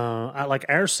 like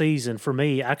our season, for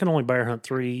me, I can only bear hunt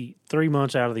three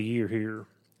months out of the year here.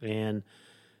 And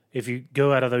if you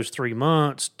go out of those 3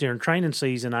 months during training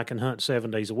season, I can hunt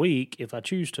 7 days a week if I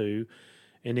choose to.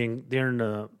 And then during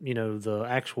the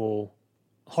actual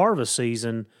harvest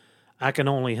season, I can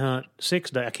only hunt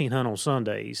 6 days. I can't hunt on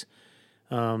Sundays.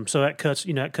 So that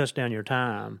cuts down your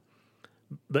time.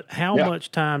 But how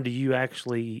much time do you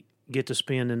actually get to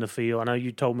spend in the field? I know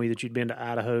you told me that you'd been to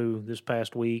Idaho this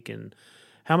past week, and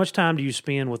how much time do you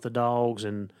spend with the dogs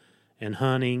and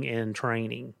hunting and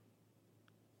training?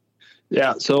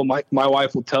 Yeah, so my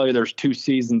wife will tell you there's 2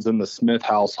 seasons in the Smith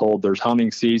household. There's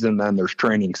hunting season, then there's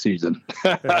training season.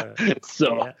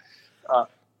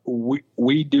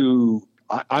 We do.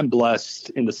 I'm blessed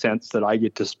in the sense that I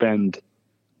get to spend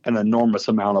an enormous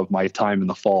amount of my time in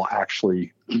the fall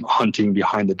actually hunting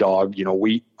behind the dog.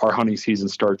 Our hunting season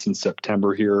starts in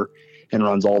September here and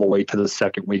runs all the way to the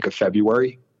second week of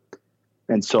February.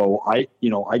 And so I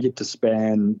get to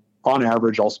spend, on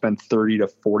average, I'll spend 30 to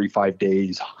 45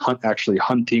 days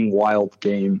hunting wild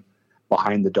game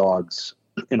behind the dogs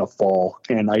in a fall.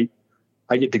 And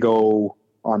I get to go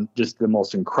on just the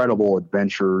most incredible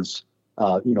adventures.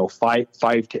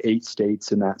 5 to 8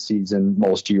 states in that season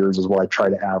most years is what I try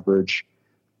to average,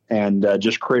 and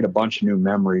just create a bunch of new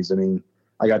memories. I mean,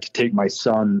 I got to take my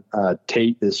son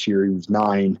Tate this year. He was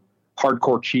 9,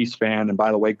 hardcore Chiefs fan, and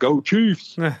by the way, go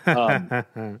Chiefs. That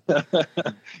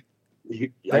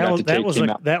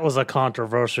was a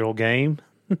controversial game.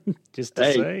 Just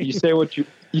to say, you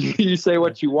say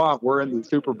what you want. We're in the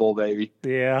Super Bowl, baby.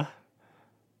 Yeah.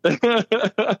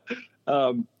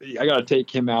 I got to take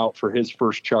him out for his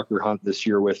first chucker hunt this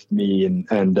year with me.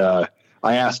 And I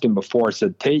asked him before, I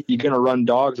said, Tate, you going to run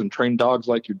dogs and train dogs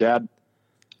like your dad?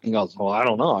 He goes, well, I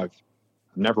don't know. I've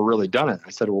never really done it.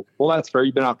 I said, well, that's fair.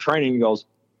 You've been out training. He goes,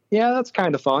 yeah, that's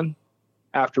kind of fun.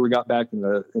 After we got back in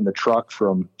the truck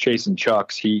from chasing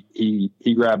chucks, he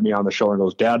grabbed me on the shoulder and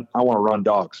goes, Dad, I want to run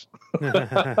dogs.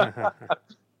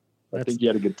 I think you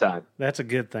had a good time. That's a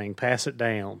good thing. Pass it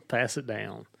down.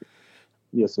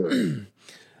 Yes, sir.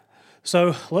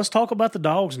 So let's talk about the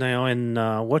dogs now and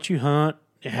what you hunt,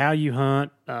 how you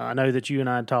hunt. I know that you and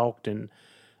I talked, and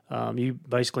you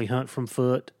basically hunt from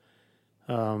foot.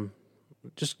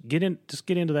 Just get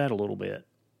into that a little bit.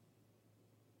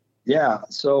 Yeah.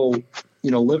 So,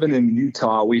 living in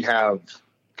Utah, we have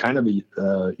kind of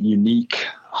a unique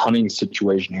hunting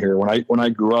situation here. When I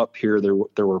grew up here,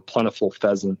 there were plentiful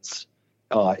pheasants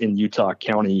in Utah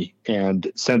County,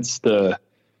 and since the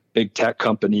big tech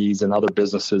companies and other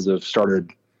businesses have started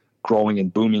growing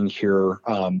and booming here,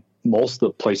 most of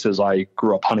the places I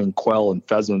grew up hunting quail and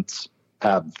pheasants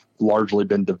have largely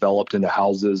been developed into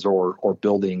houses or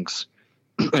buildings.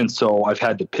 And so I've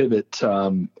had to pivot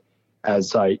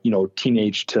as I,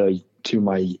 teenage to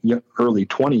my early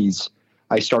 20s.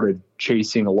 I started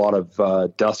chasing a lot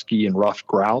of dusky and ruffed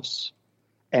grouse,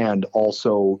 and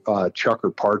also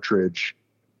chucker partridge.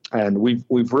 And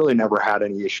we've really never had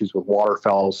any issues with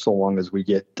waterfowl so long as we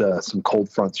get some cold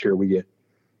fronts here.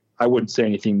 I wouldn't say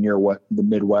anything near what the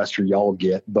Midwest or y'all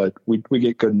get, but we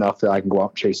get good enough that I can go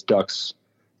out and chase ducks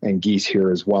and geese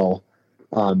here as well.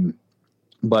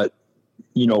 But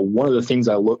one of the things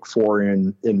I look for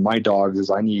in my dogs is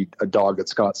I need a dog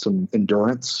that's got some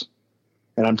endurance,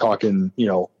 and I'm talking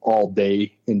all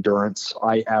day endurance.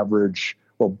 I average,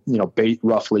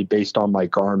 roughly based on my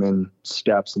Garmin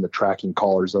steps and the tracking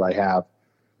collars that I have,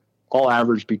 I'll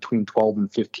average between 12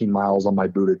 and 15 miles on my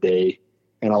boot a day,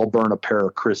 and I'll burn a pair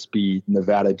of crispy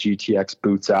Nevada GTX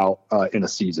boots out in a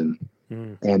season.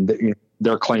 And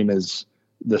their claim is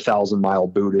the 1,000-mile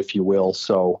boot, if you will.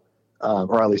 So,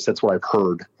 or at least that's what I've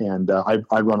heard. And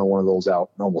I run one of those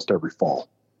out almost every fall.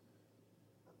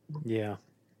 Yeah.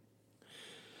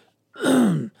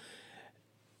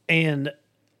 And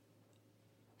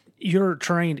you're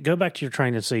trained, go back to your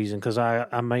training season, because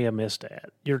I may have missed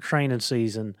that. Your training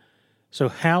season. So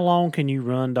how long can you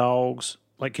run dogs?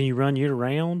 Like, can you run year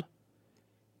round?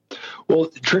 Well,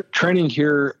 training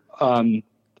here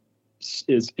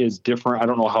is different. I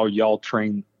don't know how y'all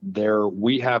train there.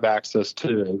 We have access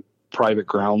to private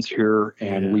grounds here,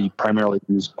 and we primarily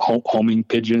use homing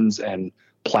pigeons and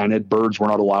planted birds. We're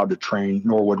not allowed to train,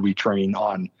 nor would we train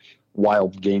on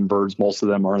wild game birds. Most of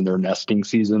them are in their nesting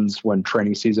seasons when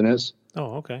training season is.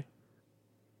 Oh, okay.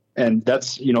 And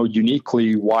that's,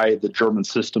 uniquely why the German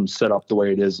system's set up the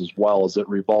way it is, as well as it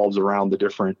revolves around the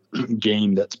different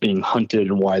game that's being hunted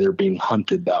and why they're being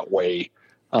hunted that way.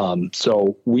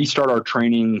 So we start our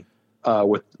training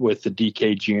with the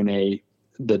DKGNA.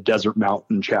 The Desert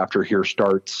Mountain chapter here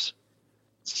starts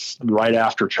right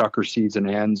after Chukar season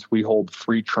ends. We hold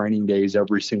free training days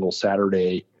every single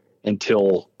Saturday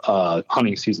until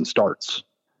hunting season starts.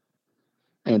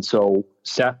 And so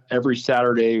every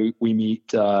Saturday we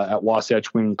meet at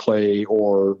Wasatch Wing Clay,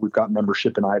 or we've got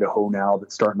membership in Idaho now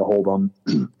that's starting to hold them.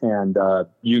 And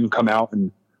you can come out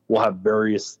and we'll have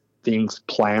various things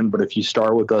planned. But if you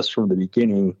start with us from the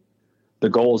beginning, the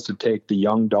goal is to take the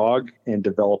young dog and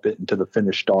develop it into the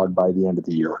finished dog by the end of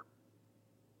the year.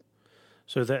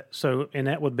 And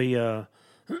that would be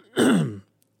and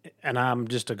I'm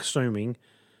just assuming,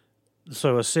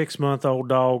 so a 6-month-old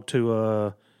dog to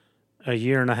a 1.5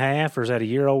 years, or is that a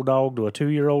year-old dog to a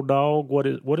 2-year-old dog?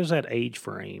 What is that age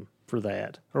frame for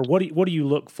that? Or what do you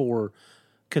look for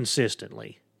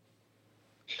consistently?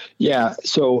 Yeah,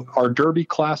 so our Derby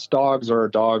class dogs are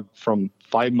a dog from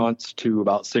 5 months to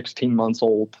about 16 months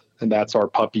old, and that's our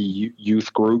puppy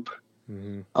youth group.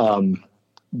 Mm-hmm.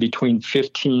 Between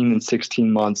 15 and 16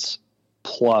 months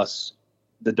plus,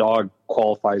 the dog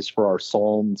qualifies for our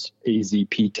Solms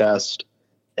AZP test,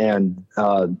 and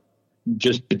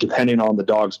just depending on the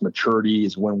dog's maturity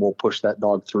is when we'll push that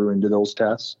dog through into those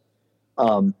tests.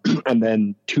 And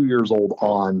then 2 years old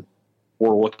on,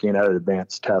 we're looking at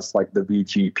advanced tests like the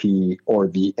VGP or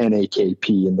the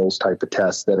NAKP and those type of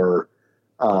tests that are,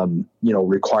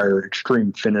 require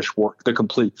extreme finish work, the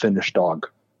complete finished dog,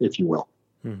 if you will.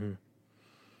 Mm-hmm.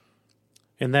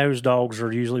 And those dogs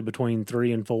are usually between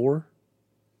 3 and 4?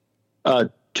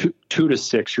 2 to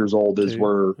 6 years old is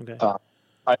where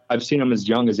I've seen them as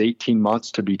young as 18 months,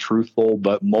 to be truthful,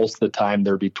 but most of the time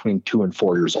they're between 2 and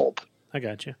 4 years old. I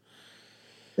got you.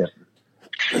 Yeah.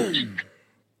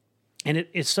 And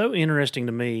it's so interesting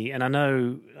to me, and I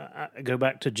know I go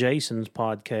back to Jason's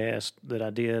podcast that I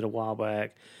did a while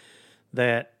back,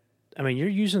 that, I mean, you're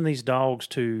using these dogs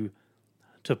to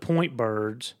point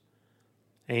birds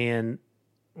and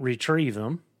retrieve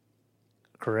them,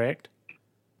 correct?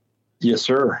 Yes,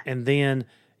 sir. And then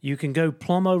you can go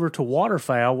plumb over to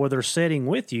waterfowl where they're sitting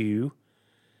with you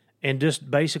and just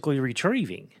basically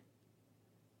retrieving.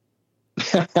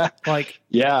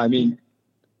 Yeah, I mean,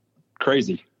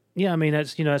 crazy. Yeah, I mean,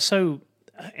 that's, it's so,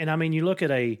 and I mean, you look at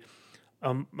a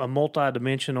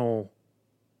multi-dimensional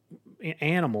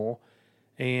animal,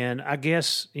 and I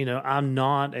guess, I'm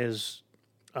not as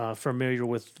familiar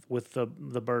with the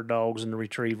bird dogs and the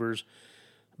retrievers,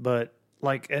 but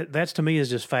like, that's to me is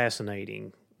just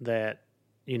fascinating that,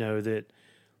 that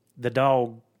the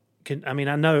dog can, I mean,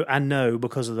 I know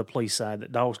because of the police side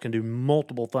that dogs can do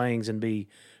multiple things and be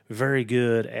very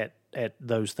good at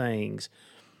those things.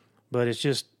 But it's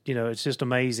just, it's just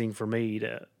amazing for me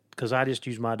because I just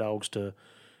use my dogs to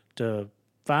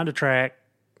find a track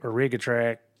or rig a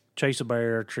track, chase a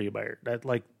bear, tree a bear. That,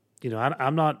 like,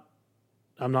 I'm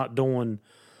not doing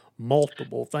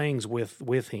multiple things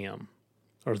with him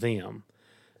or them.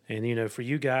 And, for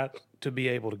you guys to be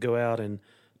able to go out and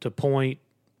to point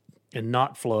and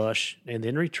not flush and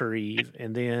then retrieve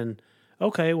and then,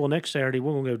 okay, well, next Saturday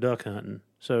we're going to go duck hunting.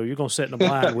 So you're going to sit in the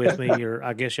blind with me, or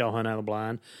I guess y'all hunt out of the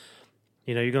blind.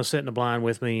 You're going to sit in the blind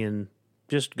with me and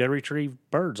just go retrieve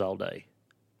birds all day.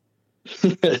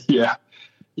 Yeah.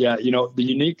 Yeah. The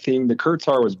unique thing, the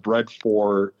Kurtzar was bred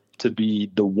to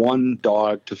be the one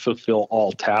dog to fulfill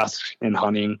all tasks in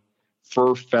hunting,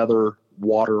 fur, feather,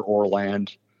 water, or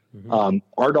land. Mm-hmm.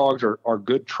 Our dogs are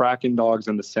good tracking dogs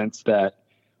in the sense that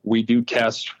we do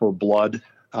test for blood.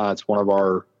 It's one of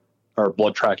our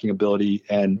blood tracking ability.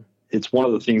 And it's one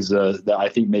of the things that I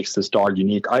think makes this dog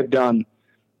unique. I've done,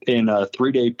 in a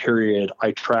 3-day period,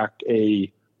 I tracked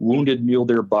a wounded mule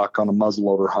deer buck on a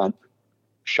muzzleloader hunt,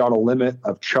 shot a limit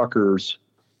of chukars,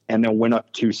 and then went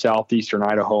up to southeastern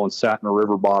Idaho and sat in a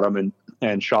river bottom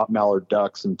and shot mallard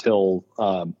ducks until,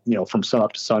 from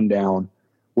sunup to sundown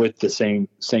with the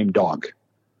same dog.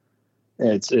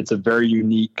 It's a very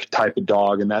unique type of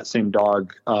dog, and that same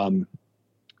dog,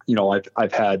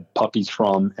 I've had puppies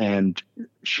from, and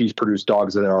she's produced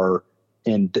dogs that are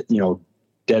in,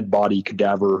 dead body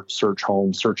cadaver search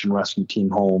homes, search and rescue team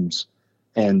homes.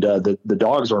 And the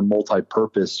dogs are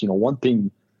multi-purpose. One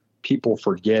thing people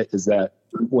forget is that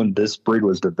when this breed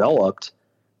was developed,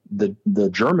 the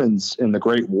Germans in the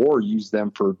Great War used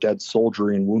them for dead soldier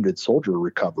and wounded soldier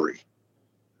recovery.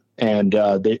 And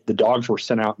the dogs were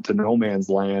sent out into no man's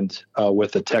land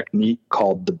with a technique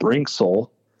called the Brinksel.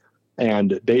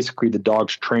 And basically the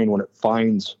dog's trained when it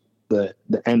finds the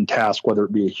end task, whether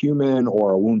it be a human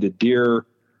or a wounded deer,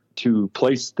 to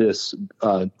place this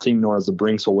thing known as the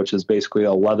Brinksel, which is basically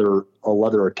a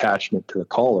leather attachment to the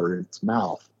collar in its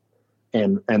mouth,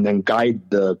 and then guide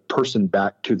the person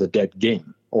back to the dead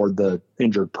game or the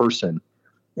injured person.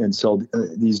 And so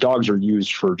these dogs are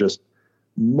used for just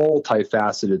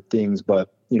multifaceted things. But,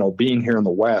 being here in the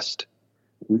West,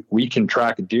 we can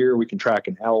track a deer, we can track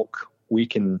an elk, we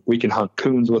can hunt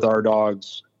coons with our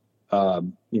dogs,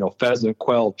 pheasant,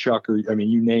 quail, chucker. I mean,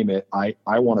 you name it. I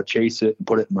want to chase it and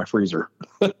put it in my freezer.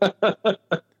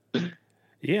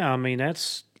 Yeah. I mean,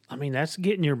 that's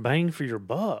getting your bang for your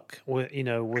buck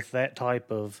with that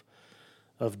type of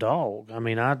dog. I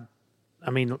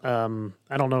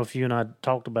don't know if you and I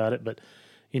talked about it, but,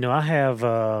 I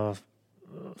have,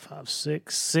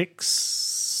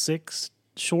 6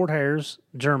 short hairs,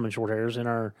 German short hairs in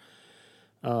our,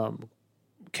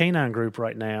 canine group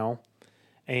right now.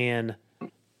 And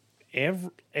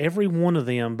every one of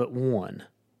them but one,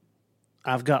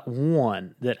 I've got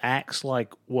one that acts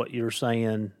like what you're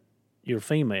saying, your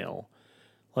female.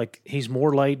 Like, he's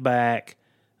more laid back.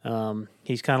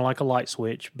 He's kind of like a light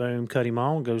switch. Boom, cut him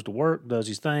on, goes to work, does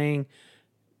his thing,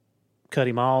 cut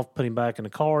him off, put him back in the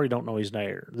car. You don't know he's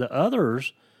there. The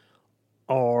others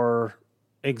are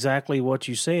exactly what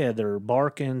you said. They're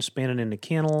barking, spinning in the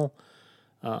kennel.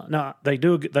 Now they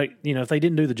do. If they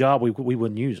didn't do the job, we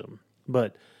wouldn't use them.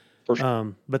 But,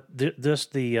 sure.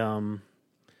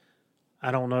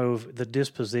 I don't know if the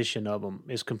disposition of them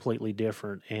is completely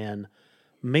different. And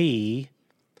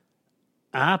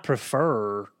I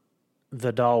prefer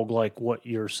the dog like what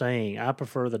you're saying. I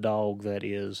prefer the dog that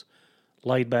is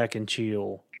laid back and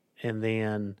chill, and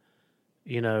then,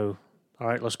 all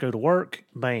right, let's go to work.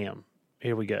 Bam,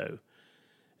 here we go.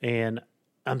 And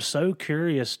I'm so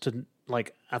curious to.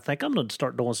 I think I'm going to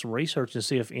start doing some research and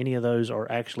see if any of those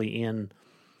are actually in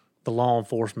the law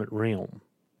enforcement realm.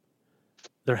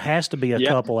 There has to be a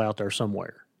couple out there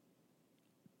somewhere.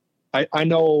 I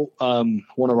know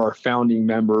one of our founding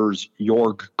members,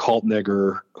 Jörg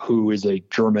Kaltnegger, who is a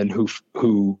German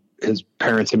who his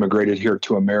parents immigrated here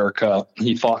to America.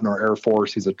 He fought in our Air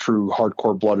Force. He's a true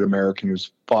hardcore-blooded American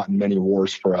who's fought in many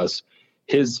wars for us.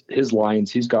 His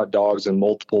lines, he's got dogs in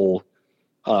multiple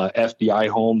FBI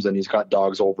homes, and he's got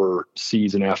dogs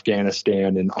overseas in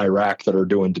Afghanistan and Iraq that are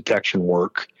doing detection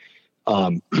work,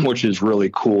 which is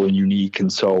really cool and unique.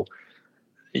 And so,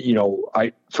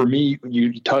 for me,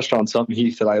 you touched on something,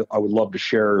 Heath, that I would love to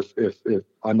share if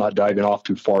I'm not diving off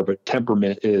too far, but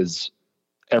temperament is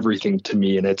everything to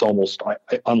me, and it's almost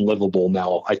unlivable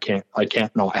now. I can't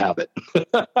not have it.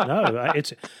 No,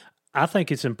 I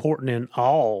think it's important in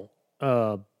all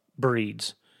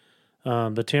breeds.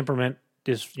 The temperament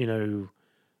is, of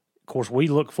course, we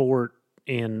look for it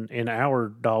in our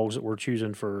dogs that we're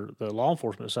choosing for the law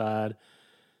enforcement side.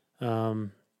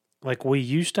 Like, we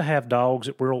used to have dogs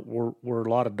that were a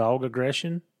lot of dog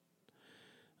aggression.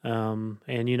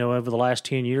 And, over the last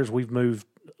 10 years, we've moved,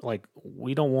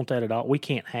 we don't want that at all. We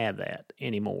can't have that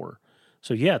anymore.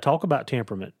 So, yeah, talk about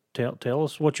temperament. Tell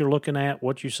us what you're looking at,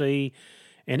 what you see.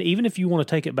 And even if you want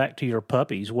to take it back to your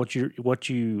puppies,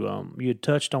 you had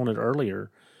touched on it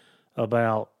earlier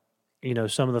about,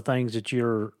 some of the things that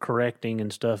you're correcting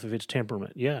and stuff, if it's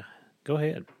temperament. Yeah, go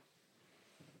ahead.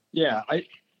 Yeah,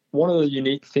 one of the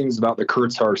unique things about the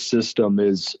Kurtzar system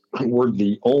is we're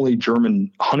the only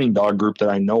German hunting dog group that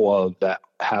I know of that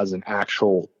has an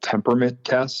actual temperament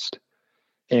test.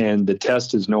 And the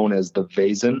test is known as the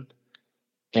Wesen.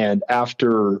 And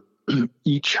after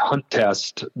each hunt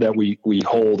test that we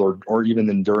hold, or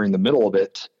even during the middle of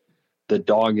it, the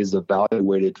dog is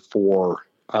evaluated for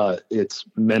its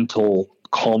mental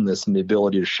calmness and the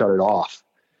ability to shut it off.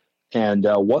 And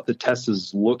what the test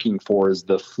is looking for is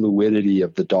the fluidity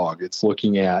of the dog. It's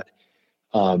looking at,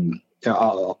 I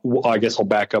guess I'll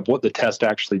back up. What the test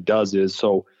actually does is,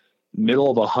 so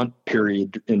middle of a hunt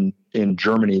period in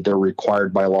Germany, they're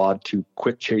required by law to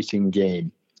quit chasing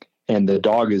game. And the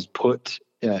dog is put,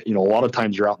 a lot of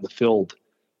times you're out in the field,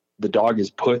 the dog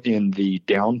is put in the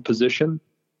down position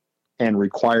and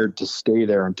required to stay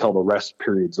there until the rest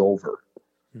period's over.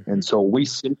 Mm-hmm. And so we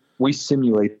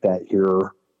simulate that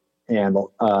here. And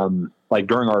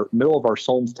during our middle of our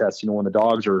Solms test, when the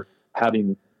dogs are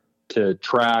having to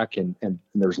track and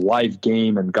there's live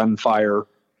game and gunfire,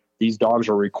 these dogs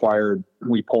are required.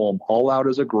 We pull them all out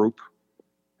as a group,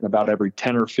 And about every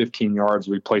 10 or 15 yards,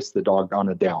 we place the dog on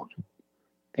a down.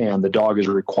 And the dog is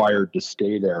required to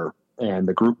stay there. And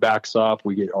the group backs up.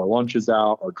 We get our lunches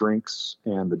out, our drinks,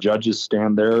 and the judges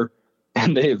stand there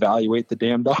and they evaluate the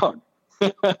damn dog.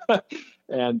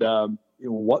 And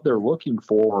what they're looking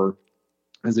for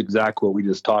is exactly what we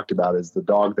just talked about, is the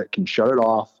dog that can shut it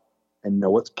off and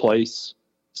know its place,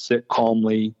 sit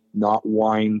calmly, not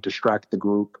whine, distract the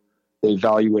group. They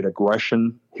evaluate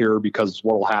aggression here, because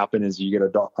what will happen is you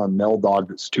get a male dog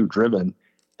that's too driven.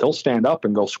 They'll stand up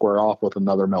and go square off with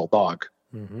another male dog.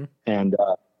 Mm-hmm. And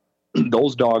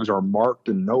those dogs are marked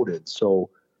and noted.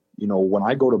 So, when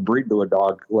I go to breed to a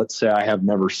dog, let's say I have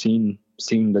never seen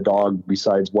the dog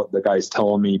besides what the guy's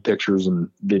telling me, pictures and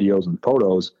videos and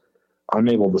photos, I'm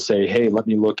able to say, hey, let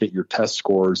me look at your test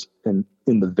scores. And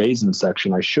in the Vasen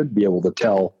section, I should be able to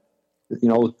tell,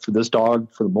 for this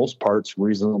dog, for the most part, it's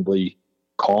reasonably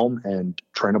calm and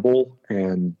trainable,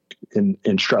 and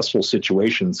in stressful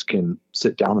situations can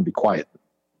sit down and be quiet.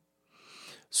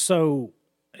 So,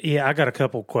 yeah, I got a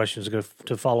couple questions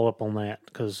to follow up on that,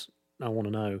 because I want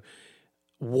to know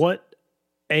what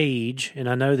age, and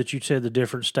I know that you said the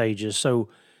different stages. So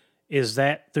is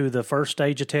that through the first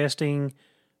stage of testing,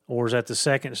 or is that the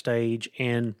second stage?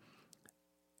 And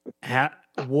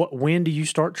when do you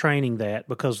start training that?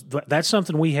 Because that's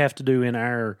something we have to do in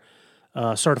our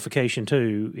certification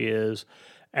too, is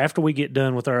after we get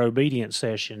done with our obedience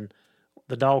session,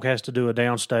 the dog has to do a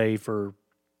downstay for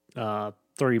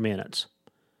 3 minutes,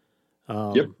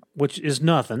 which is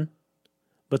nothing,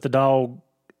 but the dog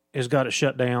has got it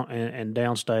shut down and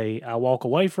downstay. I walk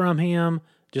away from him,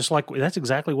 just like that's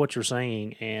exactly what you're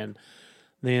saying. And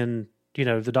then,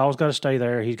 the dog's got to stay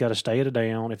there. He's got to stay at a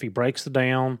down. If he breaks the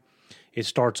down, it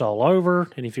starts all over.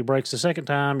 And if he breaks the second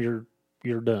time,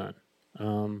 you're done.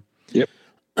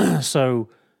 So,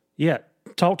 yeah,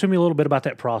 talk to me a little bit about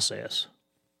that process.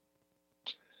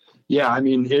 Yeah, I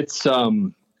mean, it's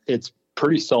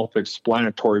pretty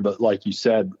self-explanatory, but like you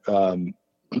said, at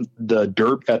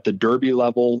the Derby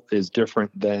level is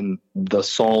different than the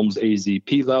Psalms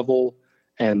AZP level,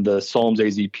 and the Psalms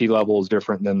AZP level is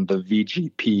different than the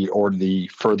VGP or the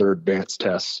further advanced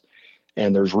tests.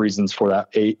 And there's reasons for that: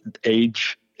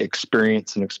 age,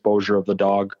 experience, and exposure of the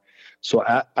dog. So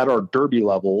at our Derby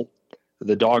level,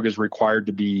 the dog is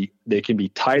required they can be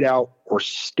tied out or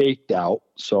staked out.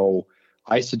 So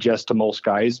I suggest to most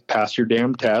guys, pass your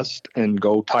damn test and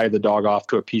go tie the dog off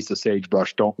to a piece of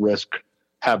sagebrush. Don't risk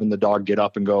having the dog get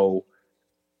up and go,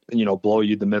 blow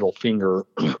you the middle finger.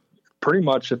 Pretty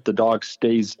much if the dog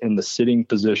stays in the sitting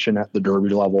position at the Derby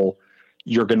level,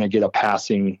 you're going to get a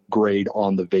passing grade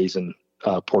on the Vasen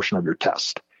portion of your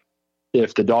test.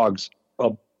 If the dog's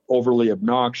overly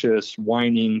obnoxious,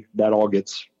 whining, that all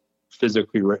gets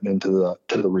physically written into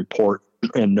the report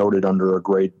and noted under a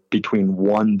grade between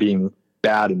 1 being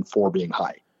bad and 4 being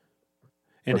high.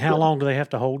 And how long do they have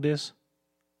to hold this?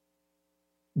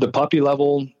 The puppy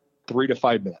level, 3 to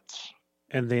 5 minutes.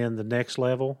 And then the next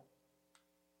level?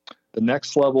 The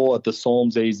next level at the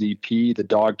Psalms AZP, the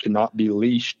dog cannot be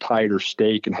leashed, tied, or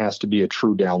staked, and has to be a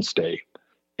true downstay.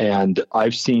 And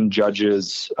I've seen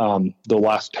judges, the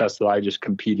last test that I just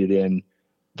competed in,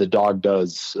 the dog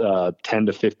does 10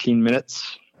 to 15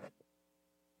 minutes.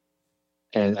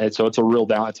 And so it's a real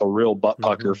butt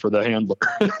pucker for the handler.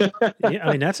 Yeah,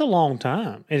 I mean, that's a long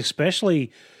time, and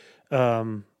especially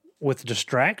with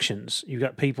distractions. You've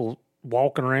got people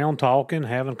walking around, talking,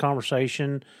 having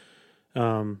conversation.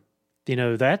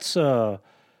 That's for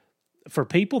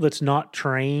people that's not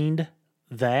trained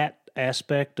that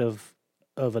aspect of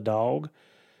a dog.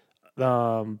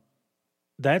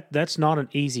 That's not an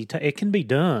easy. It can be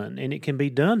done, and it can be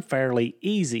done fairly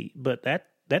easy, but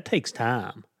that takes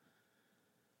time.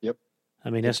 Yep.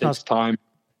 I mean, it's not time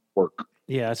work.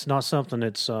 Yeah, it's not something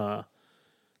that's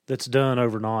done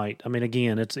overnight. I mean,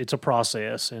 again, it's a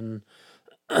process, and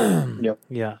yep.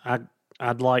 Yeah,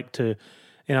 I'd like to,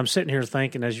 and I'm sitting here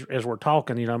thinking as we're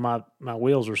talking, my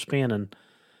wheels are spinning.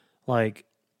 Like,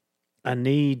 I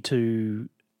need to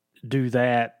do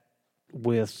that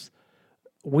with.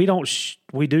 We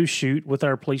do shoot with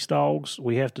our police dogs.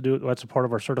 We have to do it. That's a part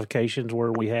of our certifications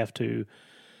where we have to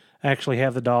actually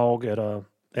have the dog at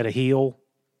a heel,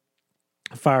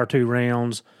 fire 2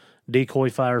 rounds,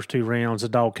 decoy fires 2 rounds. The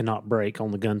dog cannot break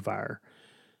on the gunfire,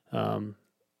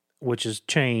 which has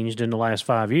changed in the last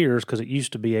 5 years, because it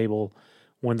used to be able,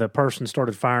 when the person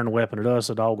started firing the weapon at us,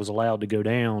 the dog was allowed to go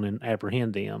down and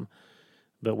apprehend them.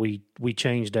 But we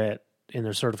changed that in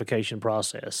the certification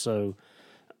process. So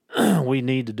I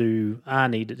need to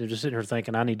just sitting here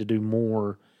thinking I need to do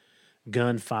more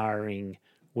gun firing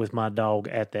with my dog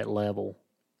at that level.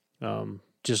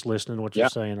 just listening to what you're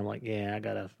saying. I'm like, yeah, I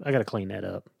gotta clean that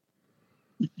up.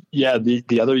 Yeah.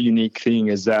 The other unique thing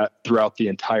is that throughout the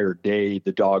entire day,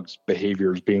 the dog's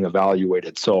behavior is being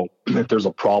evaluated. So if there's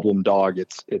a problem dog,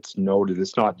 it's noted.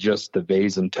 It's not just the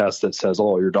Vason test that says,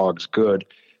 oh, your dog's good.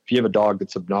 If you have a dog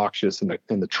that's obnoxious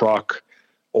in the truck,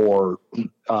 or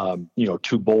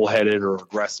too bullheaded or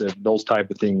aggressive, those type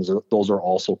of things, those are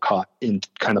also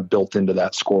kind of built into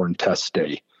that score and test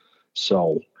day.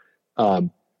 So, and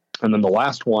then the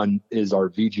last one is our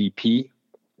VGP,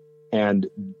 and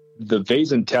the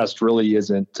Vason test really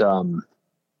isn't,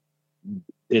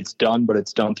 it's done, but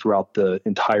it's done throughout the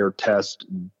entire test.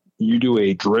 You do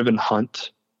a driven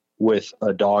hunt with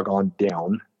a dog on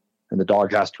down, and the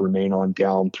dog has to remain on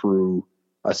down through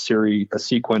a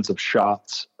sequence of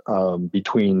shots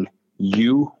between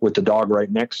you with the dog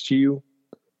right next to you,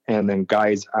 and then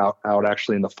guys out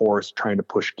actually in the forest trying to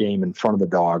push game in front of the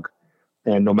dog.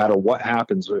 And no matter what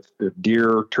happens, if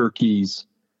deer, turkeys,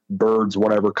 birds,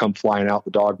 whatever come flying out,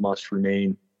 the dog must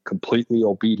remain completely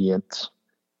obedient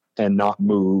and not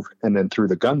move. And then through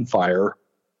the gunfire,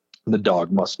 the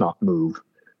dog must not move,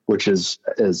 which is,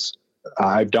 as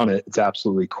I've done it, it's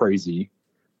absolutely crazy.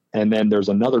 And then there's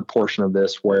another portion of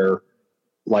this where,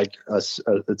 like,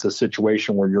 it's a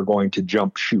situation where you're going to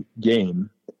jump shoot game.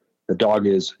 The dog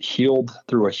is healed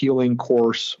through a healing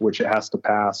course, which it has to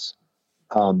pass.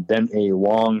 Then a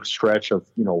long stretch of,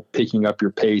 picking up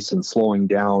your pace and slowing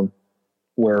down,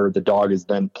 where the dog is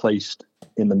then placed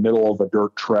in the middle of a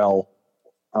dirt trail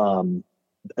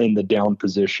in the down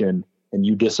position, and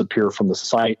you disappear from the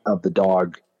sight of the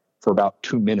dog for about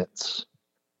 2 minutes.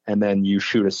 And then you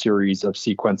shoot a series of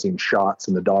sequencing shots,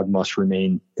 and the dog must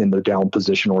remain in the down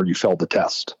position or you failed the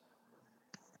test.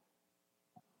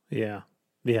 Yeah.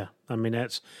 Yeah. I mean,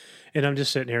 and I'm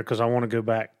just sitting here because I want to go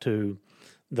back to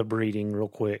the breeding real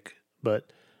quick,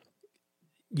 but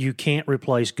you can't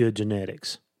replace good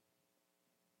genetics.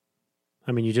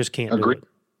 I mean, you just can't do it.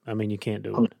 I mean, you can't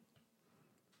do it.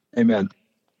 Amen.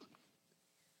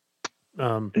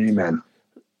 Amen.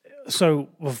 So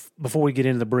before we get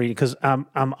into the breeding, because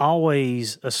I'm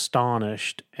always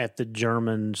astonished at the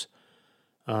Germans'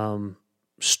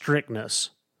 strictness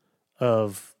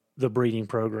of the breeding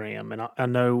program, and I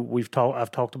know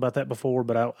I've talked about that before,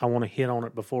 but I want to hit on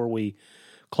it before we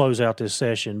close out this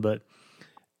session. But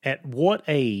at what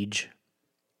age?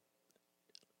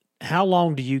 How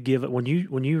long do you give it when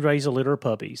you raise a litter of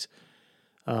puppies?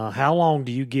 How long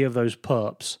do you give those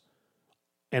pups?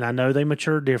 And I know they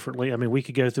mature differently. I mean, we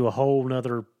could go through a whole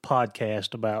nother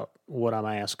podcast about what I'm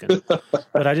asking,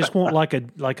 but I just want like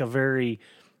a very,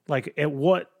 like at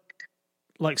what,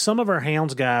 like some of our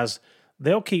hounds guys,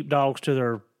 they'll keep dogs to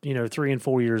their, 3 and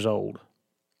 4 years old,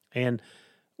 and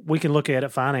we can look at it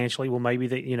financially. Well, maybe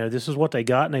they, this is what they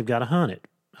got and they've got to hunt it.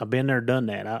 I've been there, done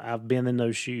that. I've been in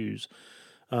those shoes.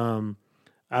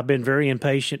 I've been very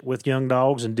impatient with young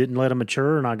dogs and didn't let them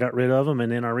mature, and I got rid of them,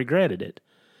 and then I regretted it.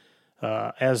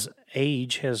 As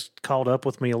age has caught up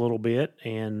with me a little bit,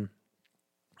 and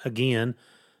again,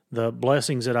 the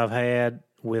blessings that I've had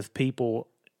with people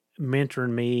mentoring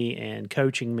me and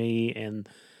coaching me, and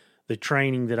the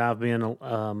training that I've been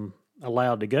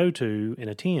allowed to go to and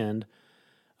attend,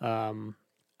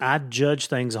 I judge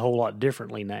things a whole lot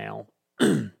differently now.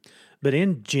 But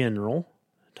in general,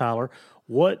 Tyler,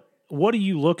 what are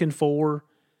you looking for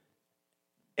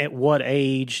at what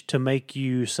age to make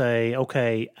you say,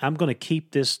 okay, I'm going to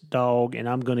keep this dog and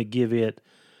I'm going to give it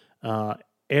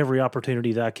every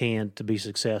opportunity that I can to be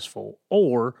successful?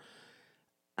 Or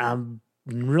I'm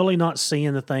really not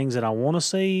seeing the things that I want to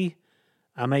see.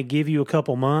 I may give you a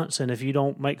couple months, and if you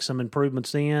don't make some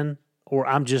improvements then, or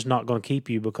I'm just not going to keep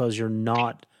you because you're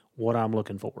not what I'm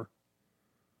looking for.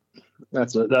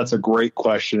 That's a great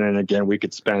question. And again, we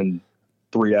could spend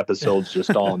 3 episodes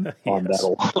just on yes. on that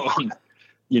alone.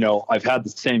 I've had the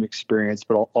same experience,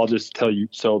 but I'll just tell you.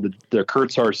 So the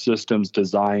Kurtzar system's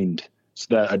designed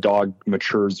so that a dog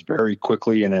matures very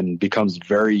quickly and then becomes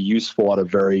very useful at a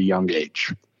very young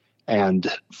age. And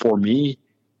for me,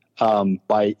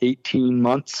 by 18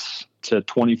 months to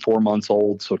 24 months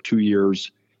old, so 2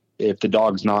 years, if the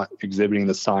dog's not exhibiting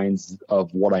the signs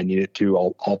of what I need it to,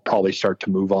 I'll probably start to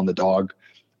move on the dog,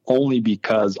 only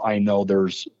because I know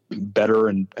there's better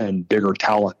and bigger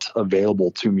talent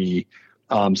available to me.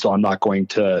 So I'm not going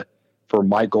to, for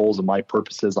my goals and my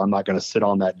purposes, I'm not going to sit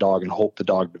on that dog and hope the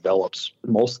dog develops.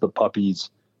 Most of the puppies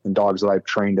and dogs that I've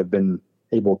trained have been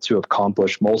able to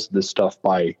accomplish most of this stuff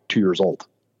by 2 years old.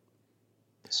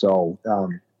 So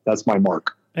that's my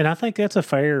mark. And I think that's a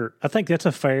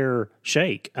fair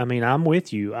shake. I mean, I'm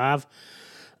with you. I've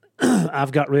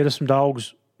got rid of some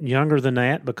dogs younger than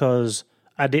that because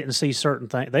I didn't see certain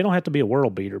things. They don't have to be a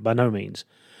world beater by no means,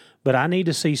 but I need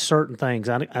to see certain things.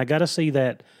 I got to see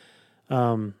that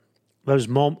those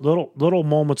little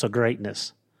moments of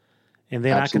greatness, and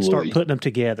then Absolutely. I can start putting them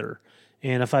together.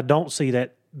 And if I don't see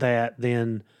that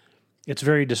then it's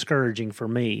very discouraging for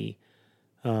me.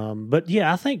 But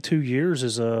yeah, I think 2 years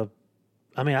is I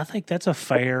think that's a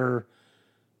fair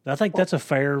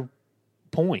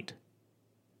point.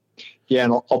 Yeah,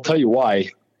 and I'll tell you why.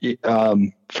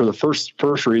 For the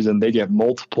first reason, they get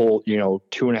multiple,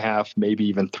 2.5, maybe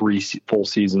even 3 full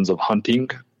seasons of hunting.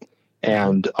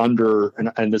 And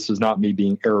and this is not me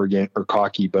being arrogant or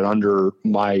cocky, but under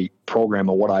my program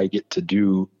and what I get to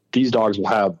do, these dogs will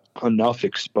have enough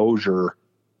exposure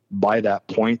by that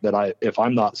point that if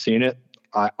I'm not seeing it,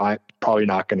 I'm probably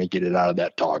not going to get it out of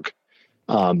that dog.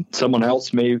 Someone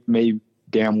else may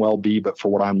damn well be, but for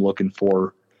what I'm looking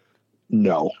for,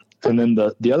 no. And then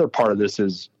the other part of this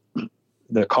is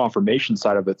the confirmation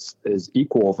side of it is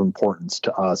equal of importance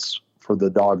to us for the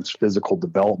dog's physical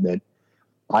development.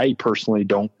 I personally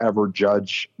don't ever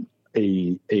judge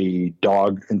a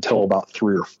dog until about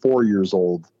 3 or 4 years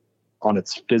old on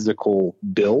its physical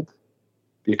build,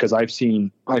 because I've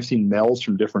seen males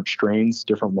from different strains,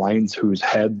 different lines whose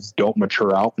heads don't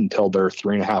mature out until they're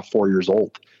 3.5, 4 years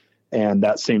old. And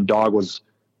that same dog was,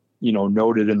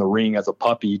 noted in the ring as a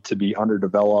puppy to be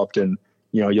underdeveloped. And,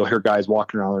 you'll hear guys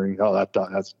walking around the ring, oh, that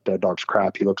dog's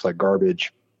crap. He looks like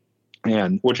garbage.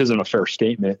 And which isn't a fair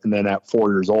statement. And then at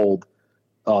 4 years old,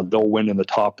 they'll win in the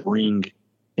top ring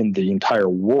in the entire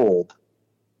world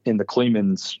in the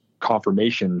Kleeman's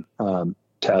confirmation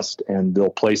test, and they'll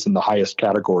place in the highest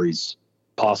categories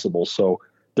possible. So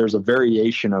there's a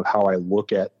variation of how I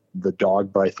look at the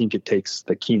dog, but I think it takes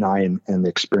the keen eye and the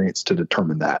experience to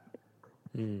determine that.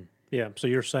 Yeah. So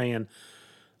you're saying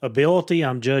ability,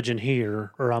 I'm judging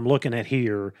here, or I'm looking at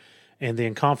here, and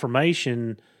then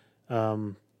confirmation,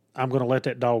 I'm going to let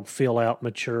that dog fill out,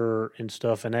 mature and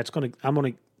stuff. And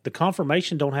the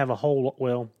confirmation don't have a whole,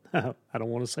 well, I don't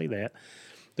want to say that.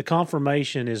 The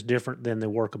confirmation is different than the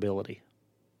workability.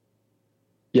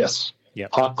 Yes. Yeah.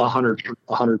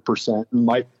 100%.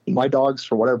 My dogs,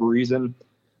 for whatever reason,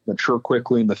 mature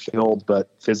quickly in the field, but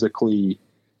physically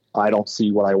I don't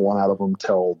see what I want out of them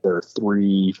till they're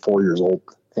 3, 4 years old.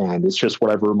 And it's just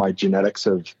whatever my genetics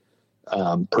have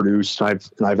produced. I've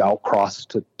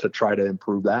outcrossed to try to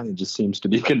improve that. It just seems to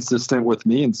be consistent with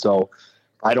me. And so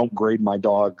I don't grade my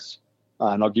dogs.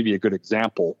 And I'll give you a good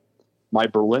example. My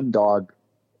Berlin dog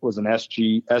was an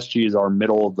SG. SG is our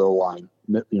middle of the line,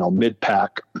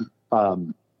 mid-pack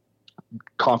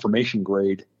confirmation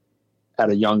grade at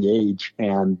a young age,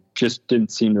 and just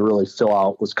didn't seem to really fill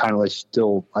out. Was kind of like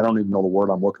still, I don't even know the word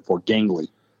I'm looking for, gangly.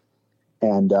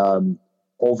 And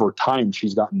over time,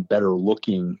 she's gotten better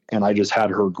looking, and I just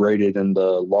had her graded in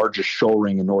the largest show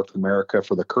ring in North America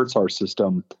for the Kurtzar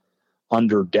system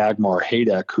under Dagmar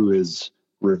Hayek, who is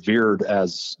revered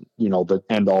as, the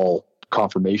end-all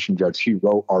confirmation judge. She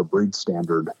wrote our breed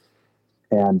standard,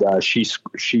 and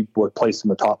she would place in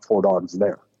the top 4 dogs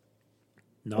there.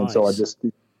 Nice. And so I just,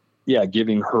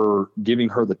 giving her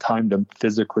the time to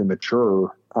physically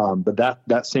mature. But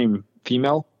that same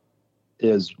female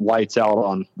is lights out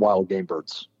on wild game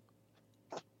birds.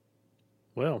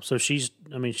 Well, so she's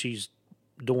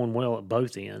doing well at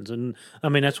both ends. And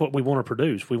that's what we want to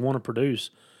produce. We want to produce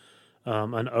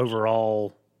an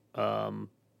overall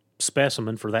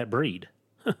specimen for that breed.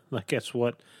 Like that's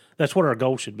what our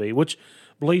goal should be, which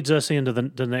leads us into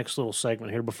the next little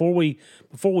segment here. Before we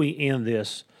end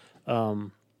this,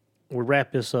 we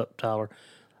wrap this up, Tyler.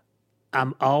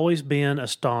 I'm always been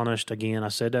astonished, again, I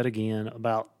said that again,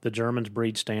 about the Germans'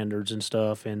 breed standards and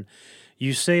stuff. And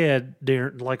you said,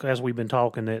 as we've been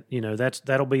talking, that,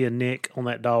 that'll be a nick on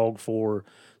that dog for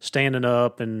standing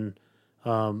up and,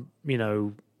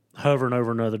 hovering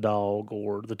over another dog,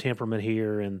 or the temperament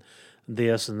here and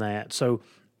this and that. So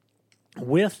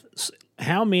with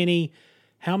how many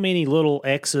little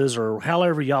X's, or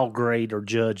however y'all grade or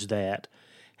judge that,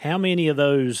 how many of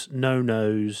those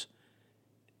no-nos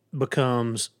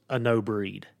becomes a no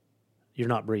breed? You're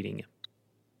not breeding him.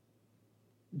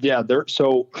 Yeah,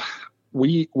 so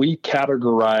we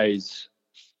categorize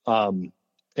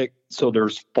so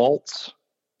there's faults,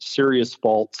 serious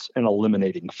faults, and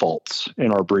eliminating faults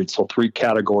in our breed. So 3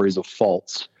 categories of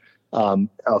faults.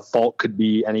 A fault could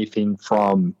be anything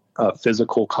from a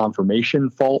physical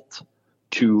confirmation fault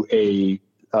to a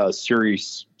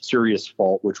serious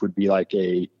fault, which would be like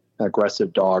an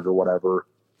aggressive dog or whatever.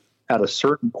 At a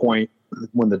certain point,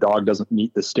 when the dog doesn't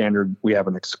meet the standard, we have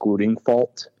an excluding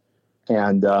fault.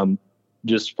 And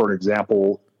just for an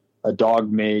example, a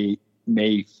dog may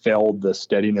may fail the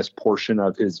steadiness portion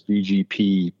of his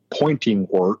VGP pointing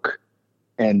work,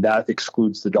 and that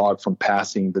excludes the dog from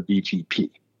passing the VGP.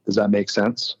 Does that make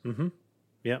sense? Mm-hmm.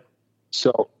 Yep.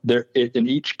 So there, in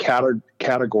each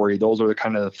category, those are the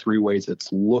kind of the three ways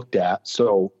it's looked at.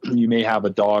 So you may have a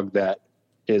dog that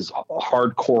is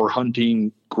hardcore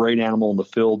hunting, great animal in the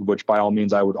field, which by all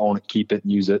means I would own it, keep it,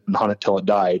 and use it, and hunt it till it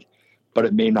died. But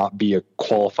it may not be a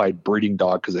qualified breeding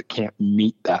dog because it can't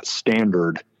meet that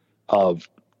standard of,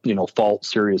 fault,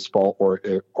 serious fault,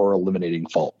 or eliminating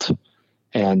fault.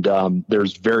 And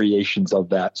there's variations of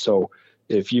that. So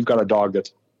if you've got a dog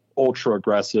that's ultra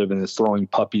aggressive and is throwing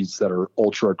puppies that are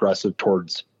ultra aggressive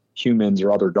towards humans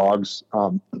or other dogs,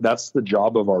 that's the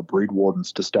job of our breed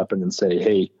wardens to step in and say,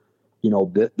 hey,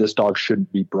 this dog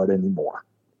shouldn't be bred anymore.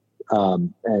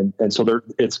 And so there,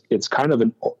 it's kind of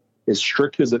as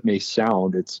strict as it may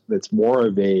sound, it's more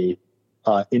of a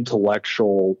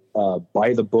intellectual,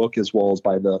 by the book, as well as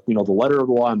by the letter of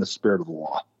the law and the spirit of the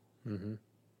law. Mm-hmm.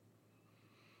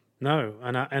 No.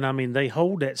 And I mean, they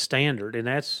hold that standard, and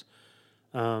that's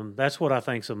what I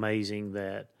think's amazing,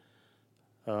 that,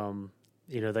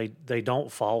 they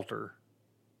don't falter,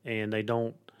 and they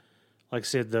don't, like I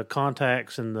said, the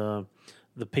contacts and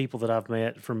the people that I've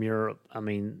met from Europe, I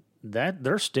mean, that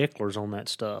they're sticklers on that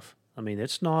stuff. I mean,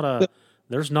 it's not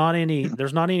there's not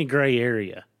any gray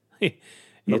area.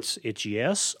 It's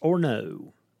yes or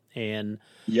no. And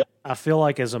yep. I feel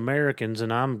like as Americans,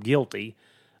 and I'm guilty,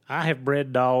 I have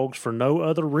bred dogs for no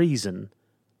other reason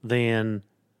than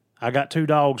I got 2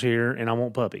 dogs here and I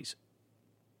want puppies.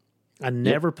 I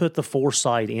never put the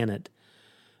foresight in it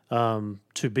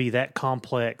to be that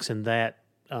complex and that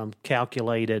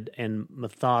calculated and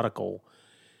methodical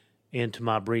into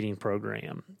my breeding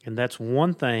program. And that's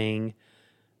one thing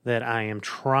that I am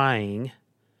trying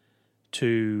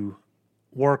to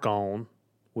work on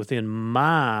within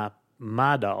my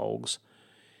dogs,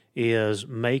 is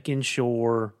making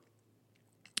sure,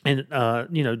 and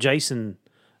Jason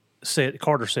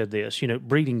Carter said this,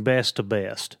 breeding best to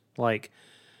best. Like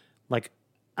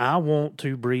I want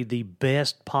to breed the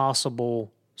best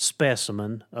possible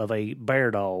specimen of a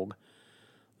bear dog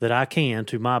that I can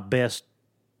to my best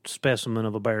specimen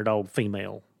of a bear dog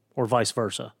female, or vice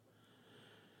versa.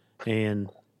 And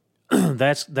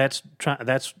that's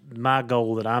my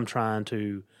goal that I'm trying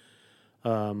to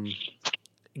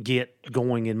get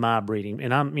going in my breeding.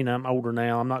 And I'm older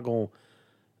now. I'm not going to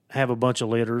have a bunch of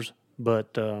litters,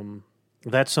 but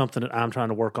that's something that I'm trying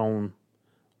to work on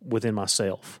within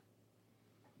myself.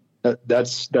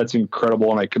 That's incredible,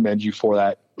 and I commend you for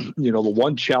that. The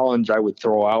one challenge I would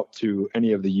throw out to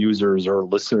any of the users or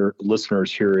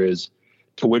listeners here is,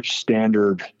 to which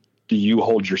standard do you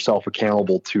hold yourself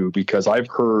accountable to? Because I've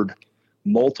heard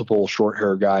multiple short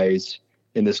hair guys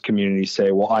in this community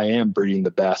say, well, I am breeding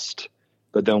the best.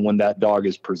 But then when that dog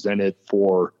is presented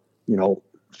for,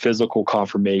 physical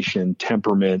conformation,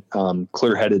 temperament,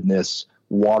 clear-headedness,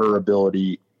 water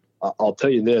ability, I'll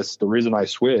tell you this, the reason I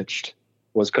switched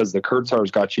was because the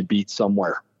Kurtzars got you beat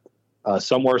somewhere.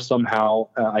 Somewhere, somehow,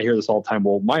 I hear this all the time.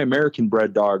 Well, my American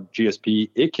bred dog,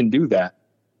 GSP, it can do that.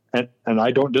 And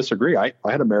I don't disagree. I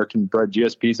had American bred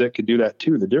GSPs that could do that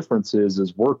too. The difference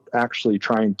is we're actually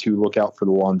trying to look out for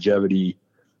the longevity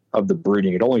of the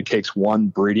breeding. It only takes one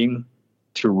breeding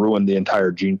to ruin the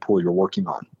entire gene pool you're working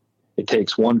on. It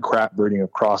takes one crap breeding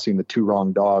of crossing the 2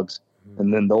 wrong dogs,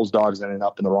 and then those dogs ended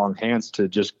up in the wrong hands to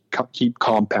just keep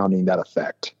compounding that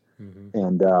effect. Mm-hmm.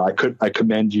 And I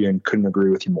commend you and couldn't agree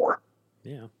with you more.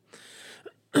 Yeah.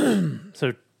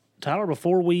 So, Tyler,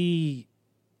 before we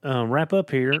wrap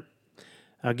up here,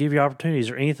 I'll give you opportunities. Is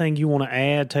there anything you want to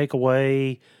add, take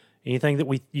away, anything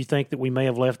that you think that we may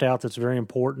have left out that's very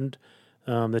important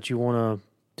that you want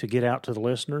to get out to the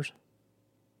listeners?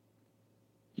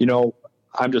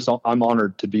 I'm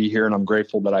honored to be here, and I'm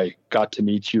grateful that I got to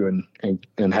meet you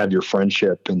and have your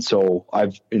friendship. And so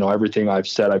everything I've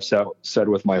said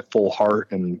with my full heart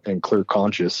and clear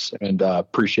conscience, and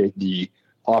appreciate the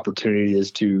opportunity is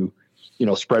to,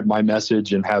 spread my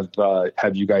message and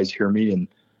have you guys hear me. And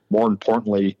more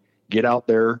importantly, get out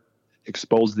there,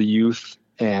 expose the youth,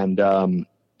 and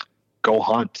go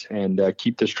hunt and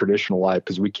keep this tradition alive,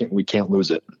 because we can't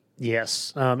lose it.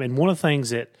 Yes. And one of the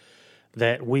things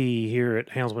that we here at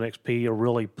Houndsman XP are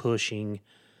really pushing,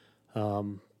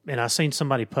 and I seen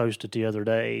somebody post it the other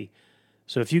day.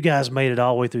 So if you guys made it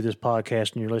all the way through this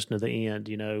podcast and you're listening to the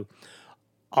end,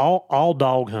 all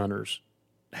dog hunters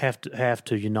have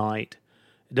to unite.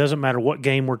 It doesn't matter what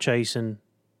game we're chasing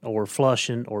or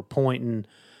flushing or pointing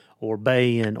or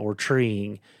baying or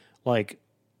treeing. Like,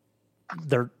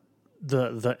 the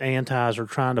antis are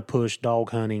trying to push dog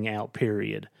hunting out,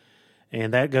 period.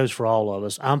 And that goes for all of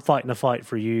us. I'm fighting a fight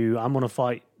for you. I'm going to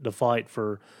fight the fight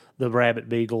for the rabbit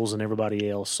beagles and everybody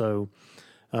else. So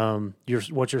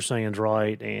what you're saying is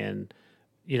right. And,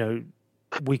 you know,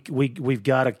 we've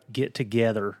got to get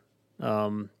together.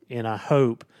 And I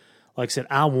hope, like I said,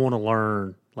 I want to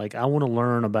learn. Like, I want to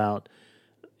learn about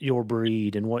your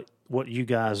breed and what you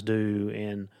guys do.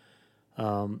 And,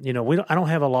 you know, I don't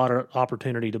have a lot of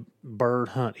opportunity to bird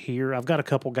hunt here. I've got a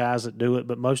couple guys that do it,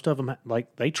 but most of them,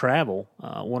 like, they travel.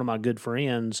 One of my good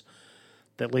friends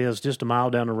that lives just a mile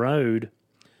down the road,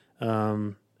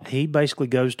 he basically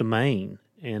goes to Maine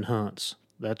and hunts.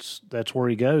 That's where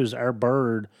he goes. Our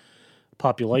bird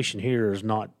population here is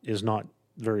not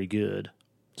very good.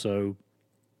 So,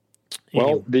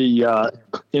 well, the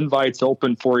invite's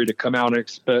open for you to come out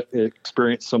and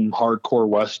experience some hardcore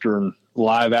Western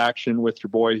live action with your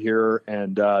boy here,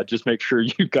 and just make sure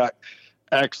you've got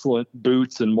excellent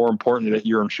boots, and more importantly, that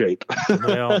you're in shape.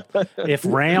 Well, if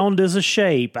round is a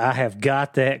shape, I have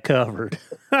got that covered.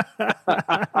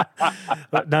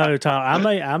 But no, Tom,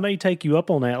 I may take you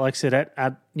up on that. Like I said,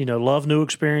 I love new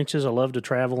experiences. I love to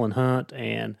travel and hunt,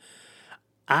 and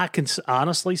I can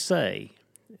honestly say,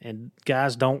 and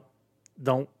guys, don't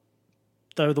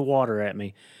throw the water at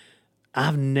me,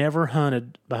 I've never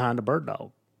hunted behind a bird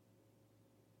dog.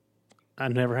 I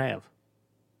never have.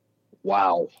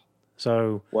 Wow.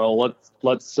 So, well,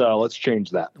 let's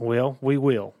change that. Well, we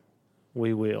will.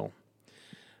 So,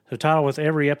 Tyler, with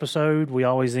every episode, we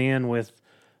always end with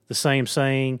the same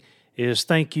saying: is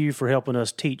thank you for helping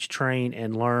us teach, train,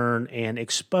 and learn, and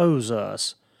expose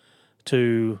us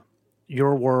to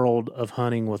your world of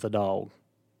hunting with a dog.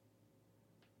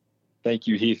 Thank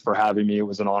you, Heath, for having me. It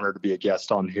was an honor to be a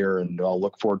guest on here, and I'll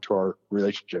look forward to our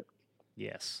relationship.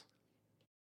 Yes.